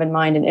really have in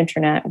mind an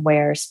internet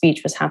where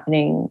speech was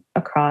happening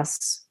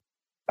across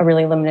a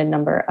really limited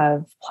number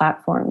of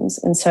platforms.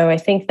 And so I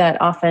think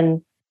that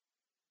often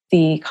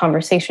the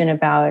conversation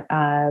about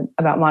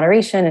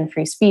moderation and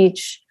free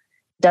speech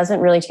doesn't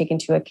really take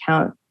into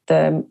account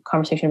the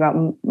conversation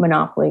about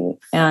monopoly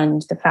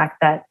and the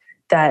fact that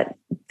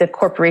the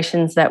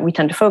corporations that we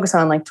tend to focus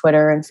on, like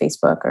Twitter and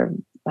Facebook or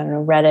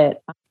Reddit,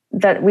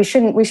 that we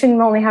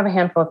shouldn't only have a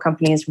handful of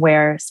companies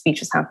where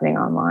speech is happening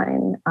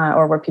online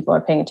or where people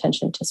are paying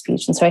attention to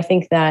speech. And so I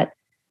think that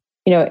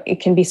it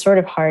can be sort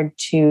of hard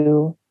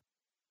to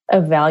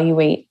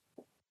evaluate,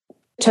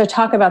 to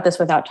talk about this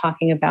without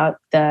talking about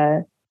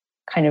the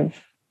kind of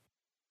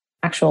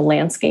actual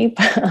landscape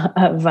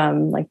of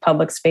like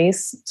public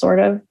space, sort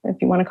of, if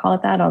you want to call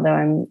it that, although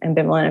I'm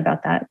ambivalent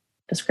about that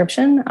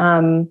description,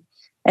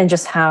 and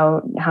just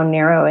how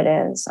narrow it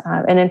is.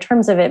 And in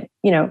terms of it,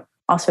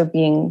 also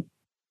being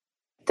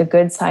the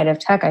good side of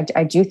tech,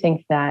 I do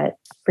think that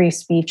free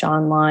speech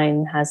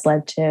online has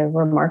led to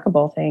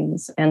remarkable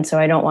things. And so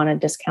I don't want to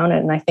discount it.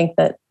 And I think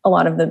that a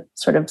lot of the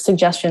sort of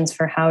suggestions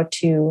for how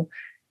to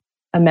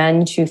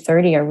amend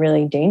 230 are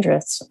really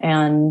dangerous.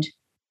 And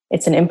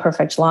it's an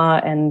imperfect law,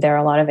 and there are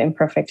a lot of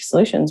imperfect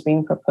solutions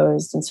being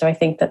proposed. And so I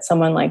think that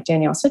someone like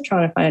Danielle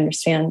Citron, if I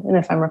understand, and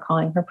if I'm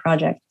recalling her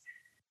project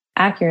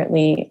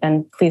accurately,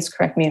 and please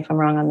correct me if I'm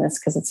wrong on this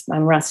because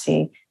I'm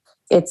rusty,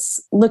 it's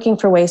looking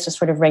for ways to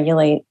sort of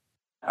regulate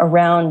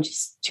around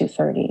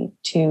 230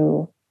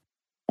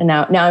 and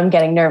now I'm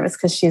getting nervous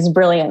because she's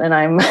brilliant and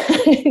I'm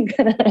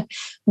gonna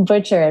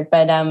butcher it.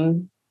 But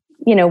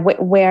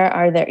where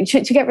are there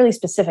to get really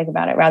specific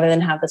about it rather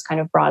than have this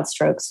kind of broad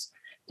strokes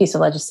piece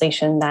of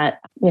legislation that,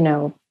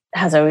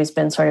 has always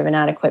been sort of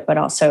inadequate, but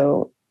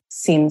also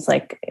seems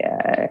like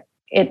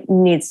it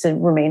needs to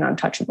remain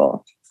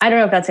untouchable. I don't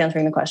know if that's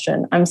answering the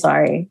question. I'm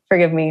sorry.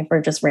 Forgive me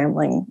for just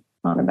rambling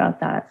on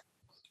about that.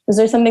 Was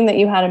there something that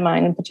you had in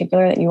mind in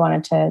particular that you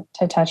wanted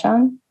to touch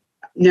on?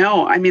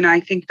 No, I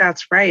think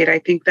that's right. I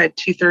think that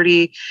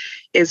 230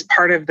 is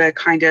part of the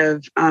kind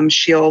of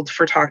shield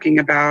for talking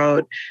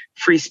about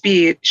free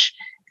speech.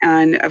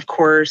 And of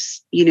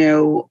course,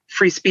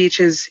 free speech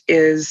is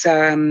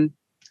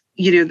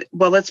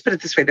well, let's put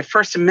it this way. The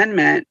First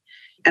Amendment,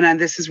 and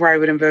this is where I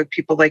would invoke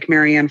people like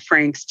Marianne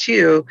Franks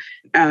too,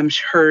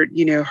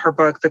 her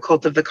book, The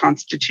Cult of the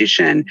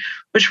Constitution,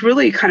 which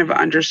really kind of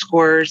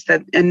underscores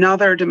that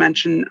another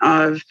dimension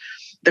of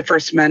the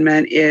First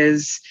Amendment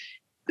is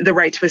the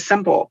right to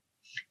assemble,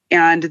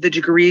 and the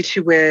degree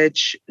to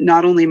which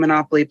not only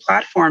monopoly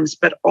platforms,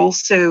 but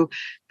also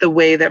the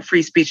way that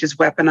free speech is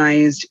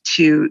weaponized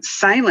to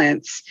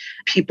silence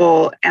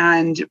people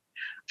and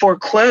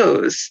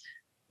foreclose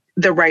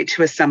the right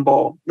to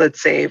assemble,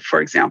 let's say, for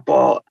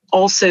example,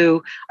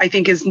 also I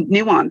think is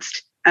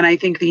nuanced. And I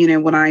think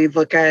that, when I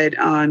look at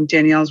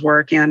Danielle's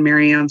work and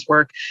Marianne's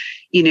work,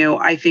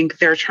 I think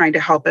they're trying to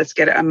help us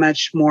get a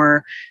much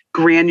more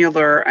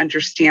granular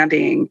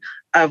understanding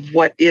of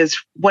what is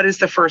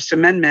the First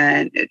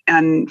Amendment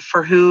and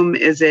for whom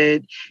is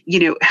it,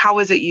 how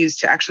is it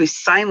used to actually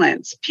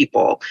silence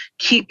people,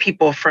 keep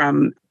people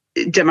from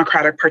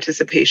democratic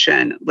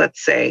participation,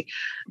 let's say,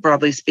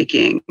 broadly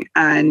speaking,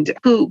 and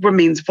who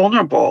remains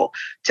vulnerable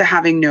to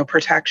having no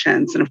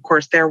protections. And of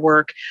course, their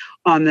work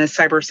on the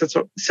Cyber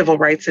Civil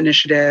Rights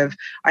Initiative,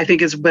 I think,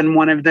 has been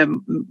one of the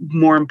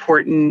more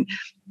important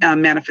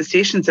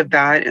manifestations of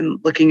that, and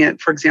looking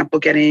at, for example,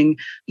 getting,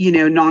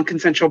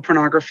 non-consensual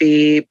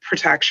pornography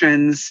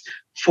protections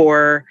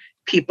for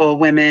people,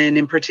 women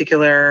in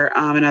particular,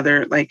 and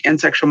other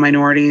and sexual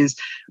minorities,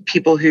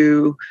 people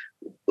who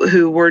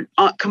were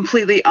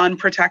completely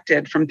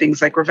unprotected from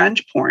things like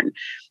revenge porn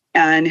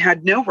and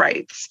had no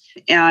rights.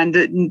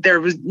 And there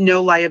was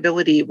no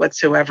liability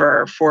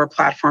whatsoever for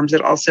platforms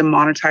that also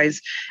monetize,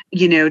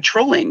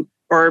 trolling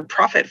or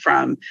profit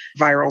from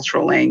viral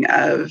trolling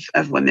of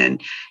women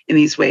in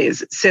these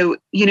ways. So,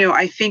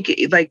 I think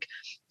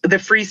the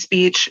free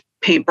speech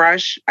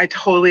paintbrush, I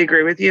totally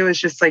agree with you. It's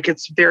just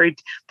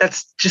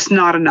that's just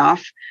not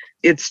enough.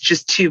 It's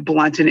just too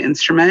blunt an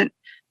instrument.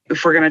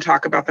 if we're going to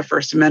talk about the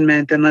First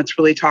Amendment, then let's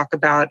really talk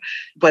about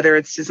whether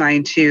it's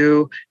designed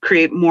to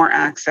create more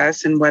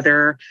access and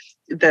whether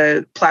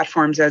the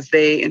platforms as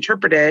they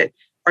interpret it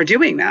are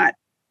doing that.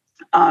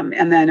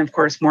 And then, of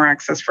course, more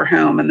access for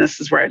whom. And this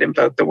is where I'd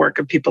invoke the work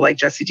of people like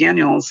Jessie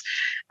Daniels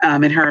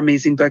in her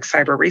amazing book,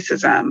 Cyber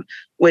Racism,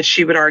 which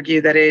she would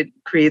argue that it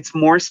creates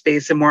more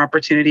space and more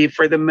opportunity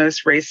for the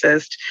most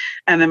racist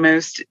and the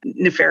most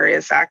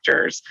nefarious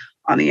actors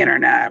on the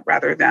internet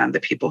rather than the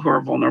people who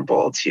are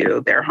vulnerable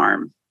to their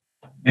harm.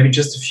 Maybe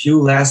just a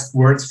few last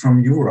words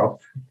from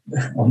Europe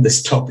on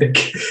this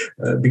topic,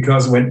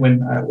 because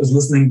when I was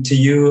listening to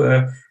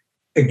you,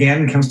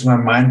 again comes to my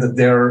mind that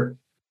there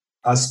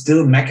are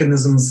still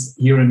mechanisms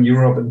here in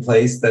Europe in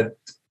place that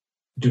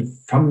do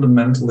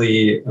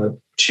fundamentally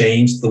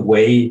change the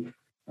way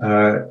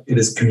it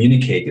is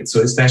communicated.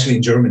 So especially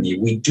in Germany,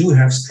 we do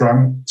have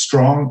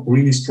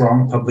really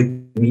strong public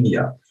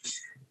media.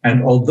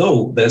 And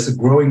although there's a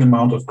growing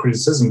amount of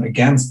criticism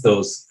against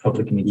those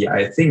public media,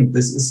 I think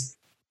this is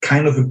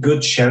kind of a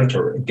good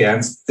shelter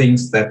against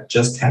things that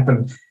just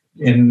happen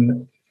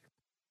in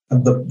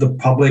the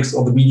publics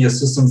or the media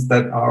systems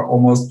that are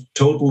almost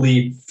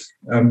totally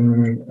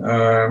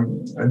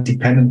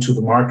dependent to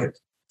the market.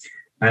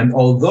 And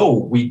although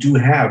we do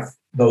have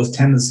those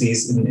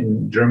tendencies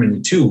in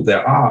Germany too,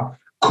 there are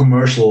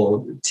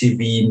commercial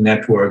TV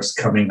networks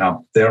coming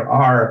up. There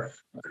are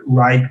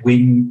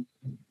right-wing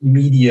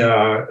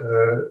media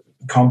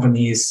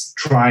companies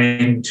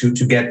trying to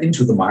get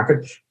into the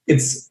market.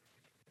 It's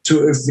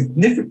to a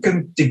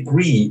significant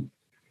degree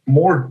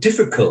more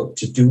difficult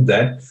to do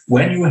that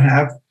when you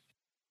have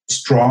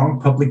strong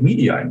public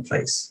media in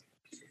place.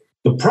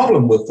 The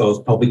problem with those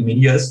public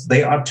media is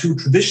they are too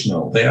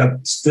traditional. They are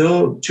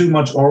still too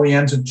much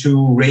oriented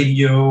to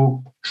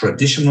radio,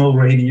 traditional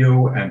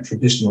radio and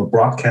traditional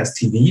broadcast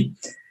TV.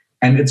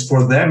 And it's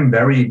for them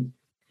very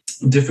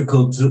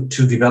difficult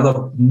to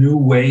develop new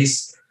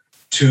ways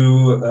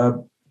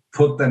to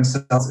put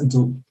themselves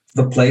into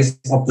the place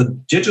of the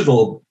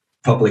digital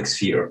public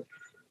sphere.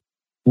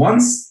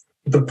 Once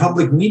the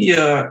public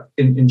media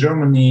in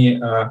Germany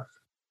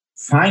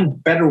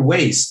find better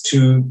ways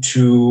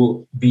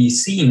to be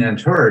seen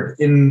and heard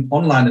in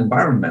online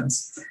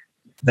environments,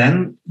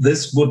 then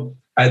this would,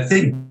 I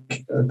think,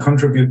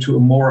 contribute to a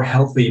more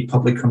healthy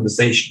public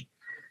conversation.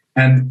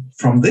 And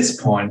from this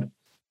point,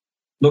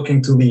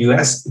 looking to the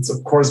US, it's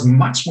of course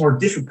much more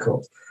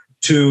difficult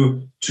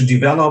to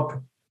develop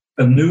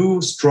a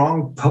new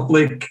strong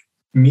public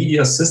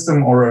media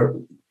system or a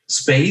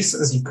space,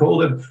 as you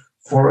called it,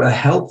 for a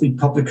healthy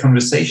public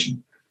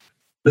conversation.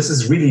 This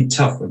is really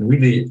tough and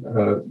really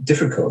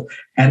difficult.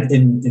 And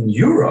in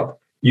Europe,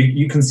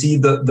 you can see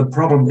the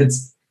problem.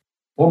 It's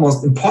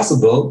almost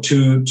impossible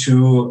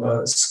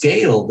to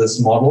scale this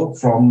model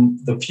from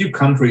the few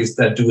countries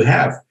that do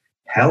have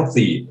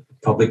healthy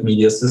public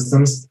media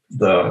systems,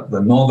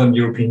 the Northern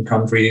European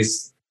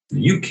countries,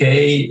 the UK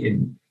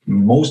in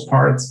most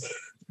parts,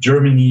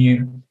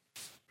 Germany,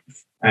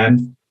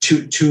 and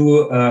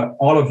to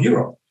all of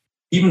Europe.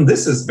 Even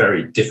this is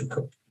very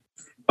difficult.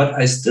 But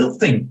I still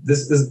think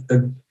this is a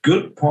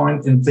good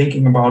point in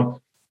thinking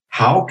about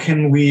how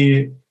can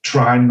we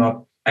try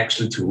not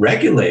actually to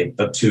regulate,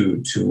 but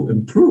to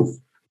improve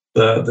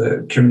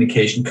the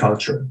communication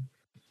culture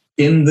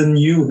in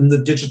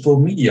the digital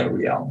media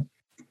realm.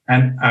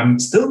 And I'm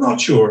still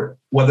not sure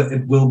whether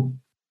it will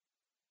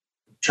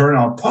turn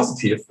out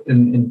positive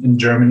in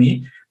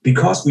Germany,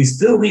 because we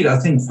still need, I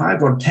think,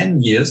 5 or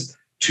 10 years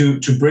to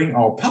bring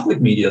our public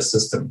media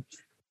system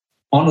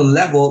on a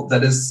level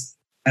that is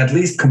at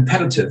least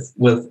competitive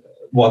with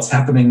what's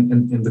happening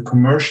in the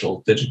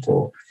commercial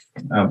digital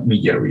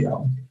media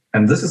realm.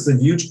 And this is a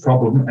huge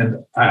problem.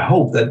 And I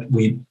hope that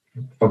we,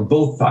 on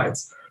both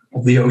sides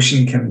of the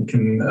ocean,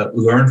 can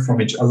learn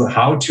from each other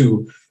how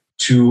to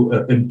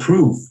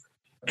improve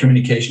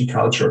communication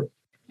culture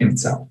in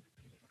itself.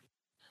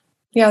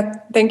 Yeah,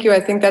 thank you.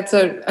 I think that's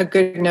a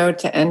good note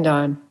to end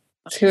on,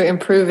 to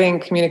improving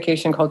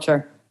communication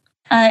culture.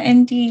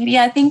 Indeed.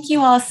 Yeah, thank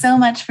you all so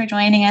much for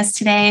joining us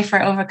today, for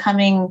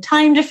overcoming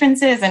time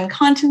differences and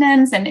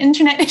continents and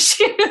internet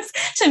issues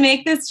to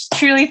make this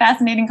truly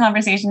fascinating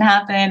conversation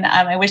happen.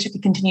 I wish we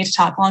could continue to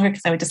talk longer,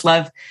 because I would just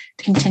love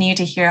to continue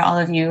to hear all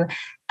of you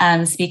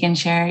speak and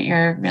share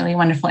your really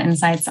wonderful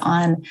insights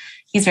on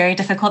these very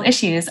difficult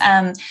issues.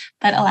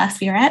 But alas,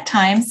 we are at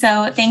time.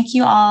 So thank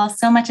you all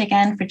so much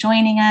again for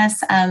joining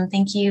us.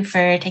 Thank you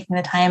for taking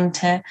the time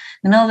to, in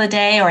the middle of the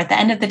day or at the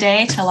end of the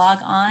day, to log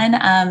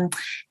on.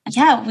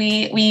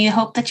 We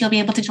hope that you'll be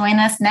able to join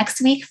us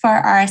next week for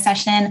our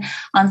session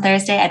on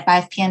Thursday at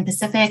 5 p.m.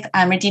 Pacific,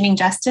 Redeeming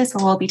Justice,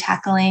 where we'll be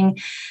tackling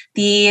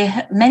the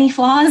many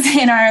flaws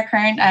in our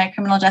current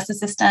criminal justice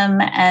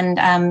system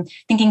and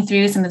thinking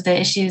through some of the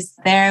issues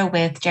there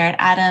with Jared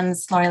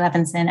Adams, Laurie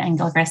Levinson, and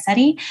Gil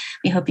Garcetti.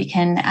 We hope you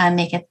can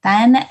make it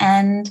then.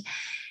 And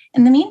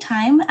In the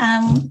meantime,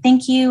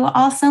 thank you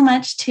all so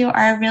much to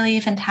our really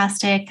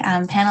fantastic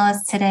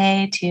panelists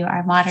today, to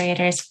our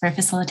moderators for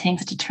facilitating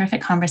such a terrific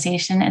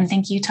conversation, and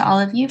thank you to all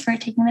of you for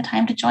taking the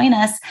time to join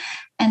us.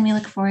 And we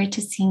look forward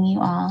to seeing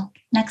you all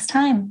next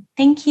time.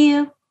 Thank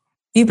you.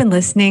 You've been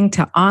listening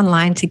to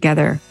Online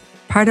Together,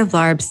 part of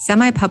LARB's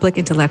semi-public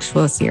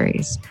intellectual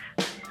series.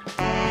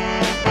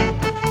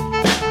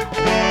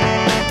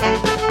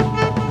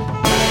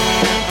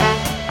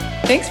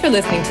 Thanks for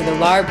listening to the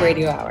LARB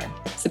Radio Hour.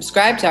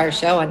 Subscribe to our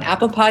show on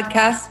Apple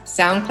Podcasts,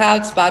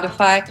 SoundCloud,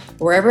 Spotify,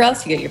 or wherever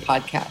else you get your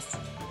podcasts.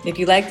 If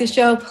you like the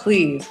show,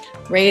 please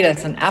rate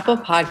us on Apple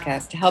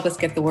Podcasts to help us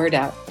get the word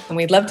out, and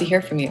we'd love to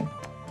hear from you.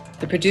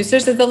 The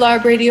producers of the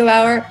LARB Radio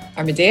Hour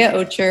are Medea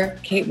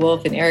Ocher, Kate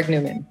Wolf, and Eric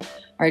Newman.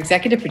 Our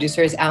executive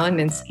producer is Alan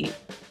Minsky.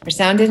 Our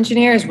sound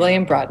engineer is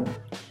William Broughton.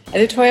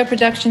 Editorial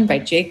production by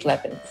Jake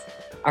Levins.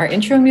 Our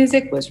intro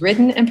music was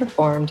written and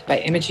performed by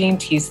Imogene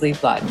Teasley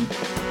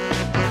Blodden.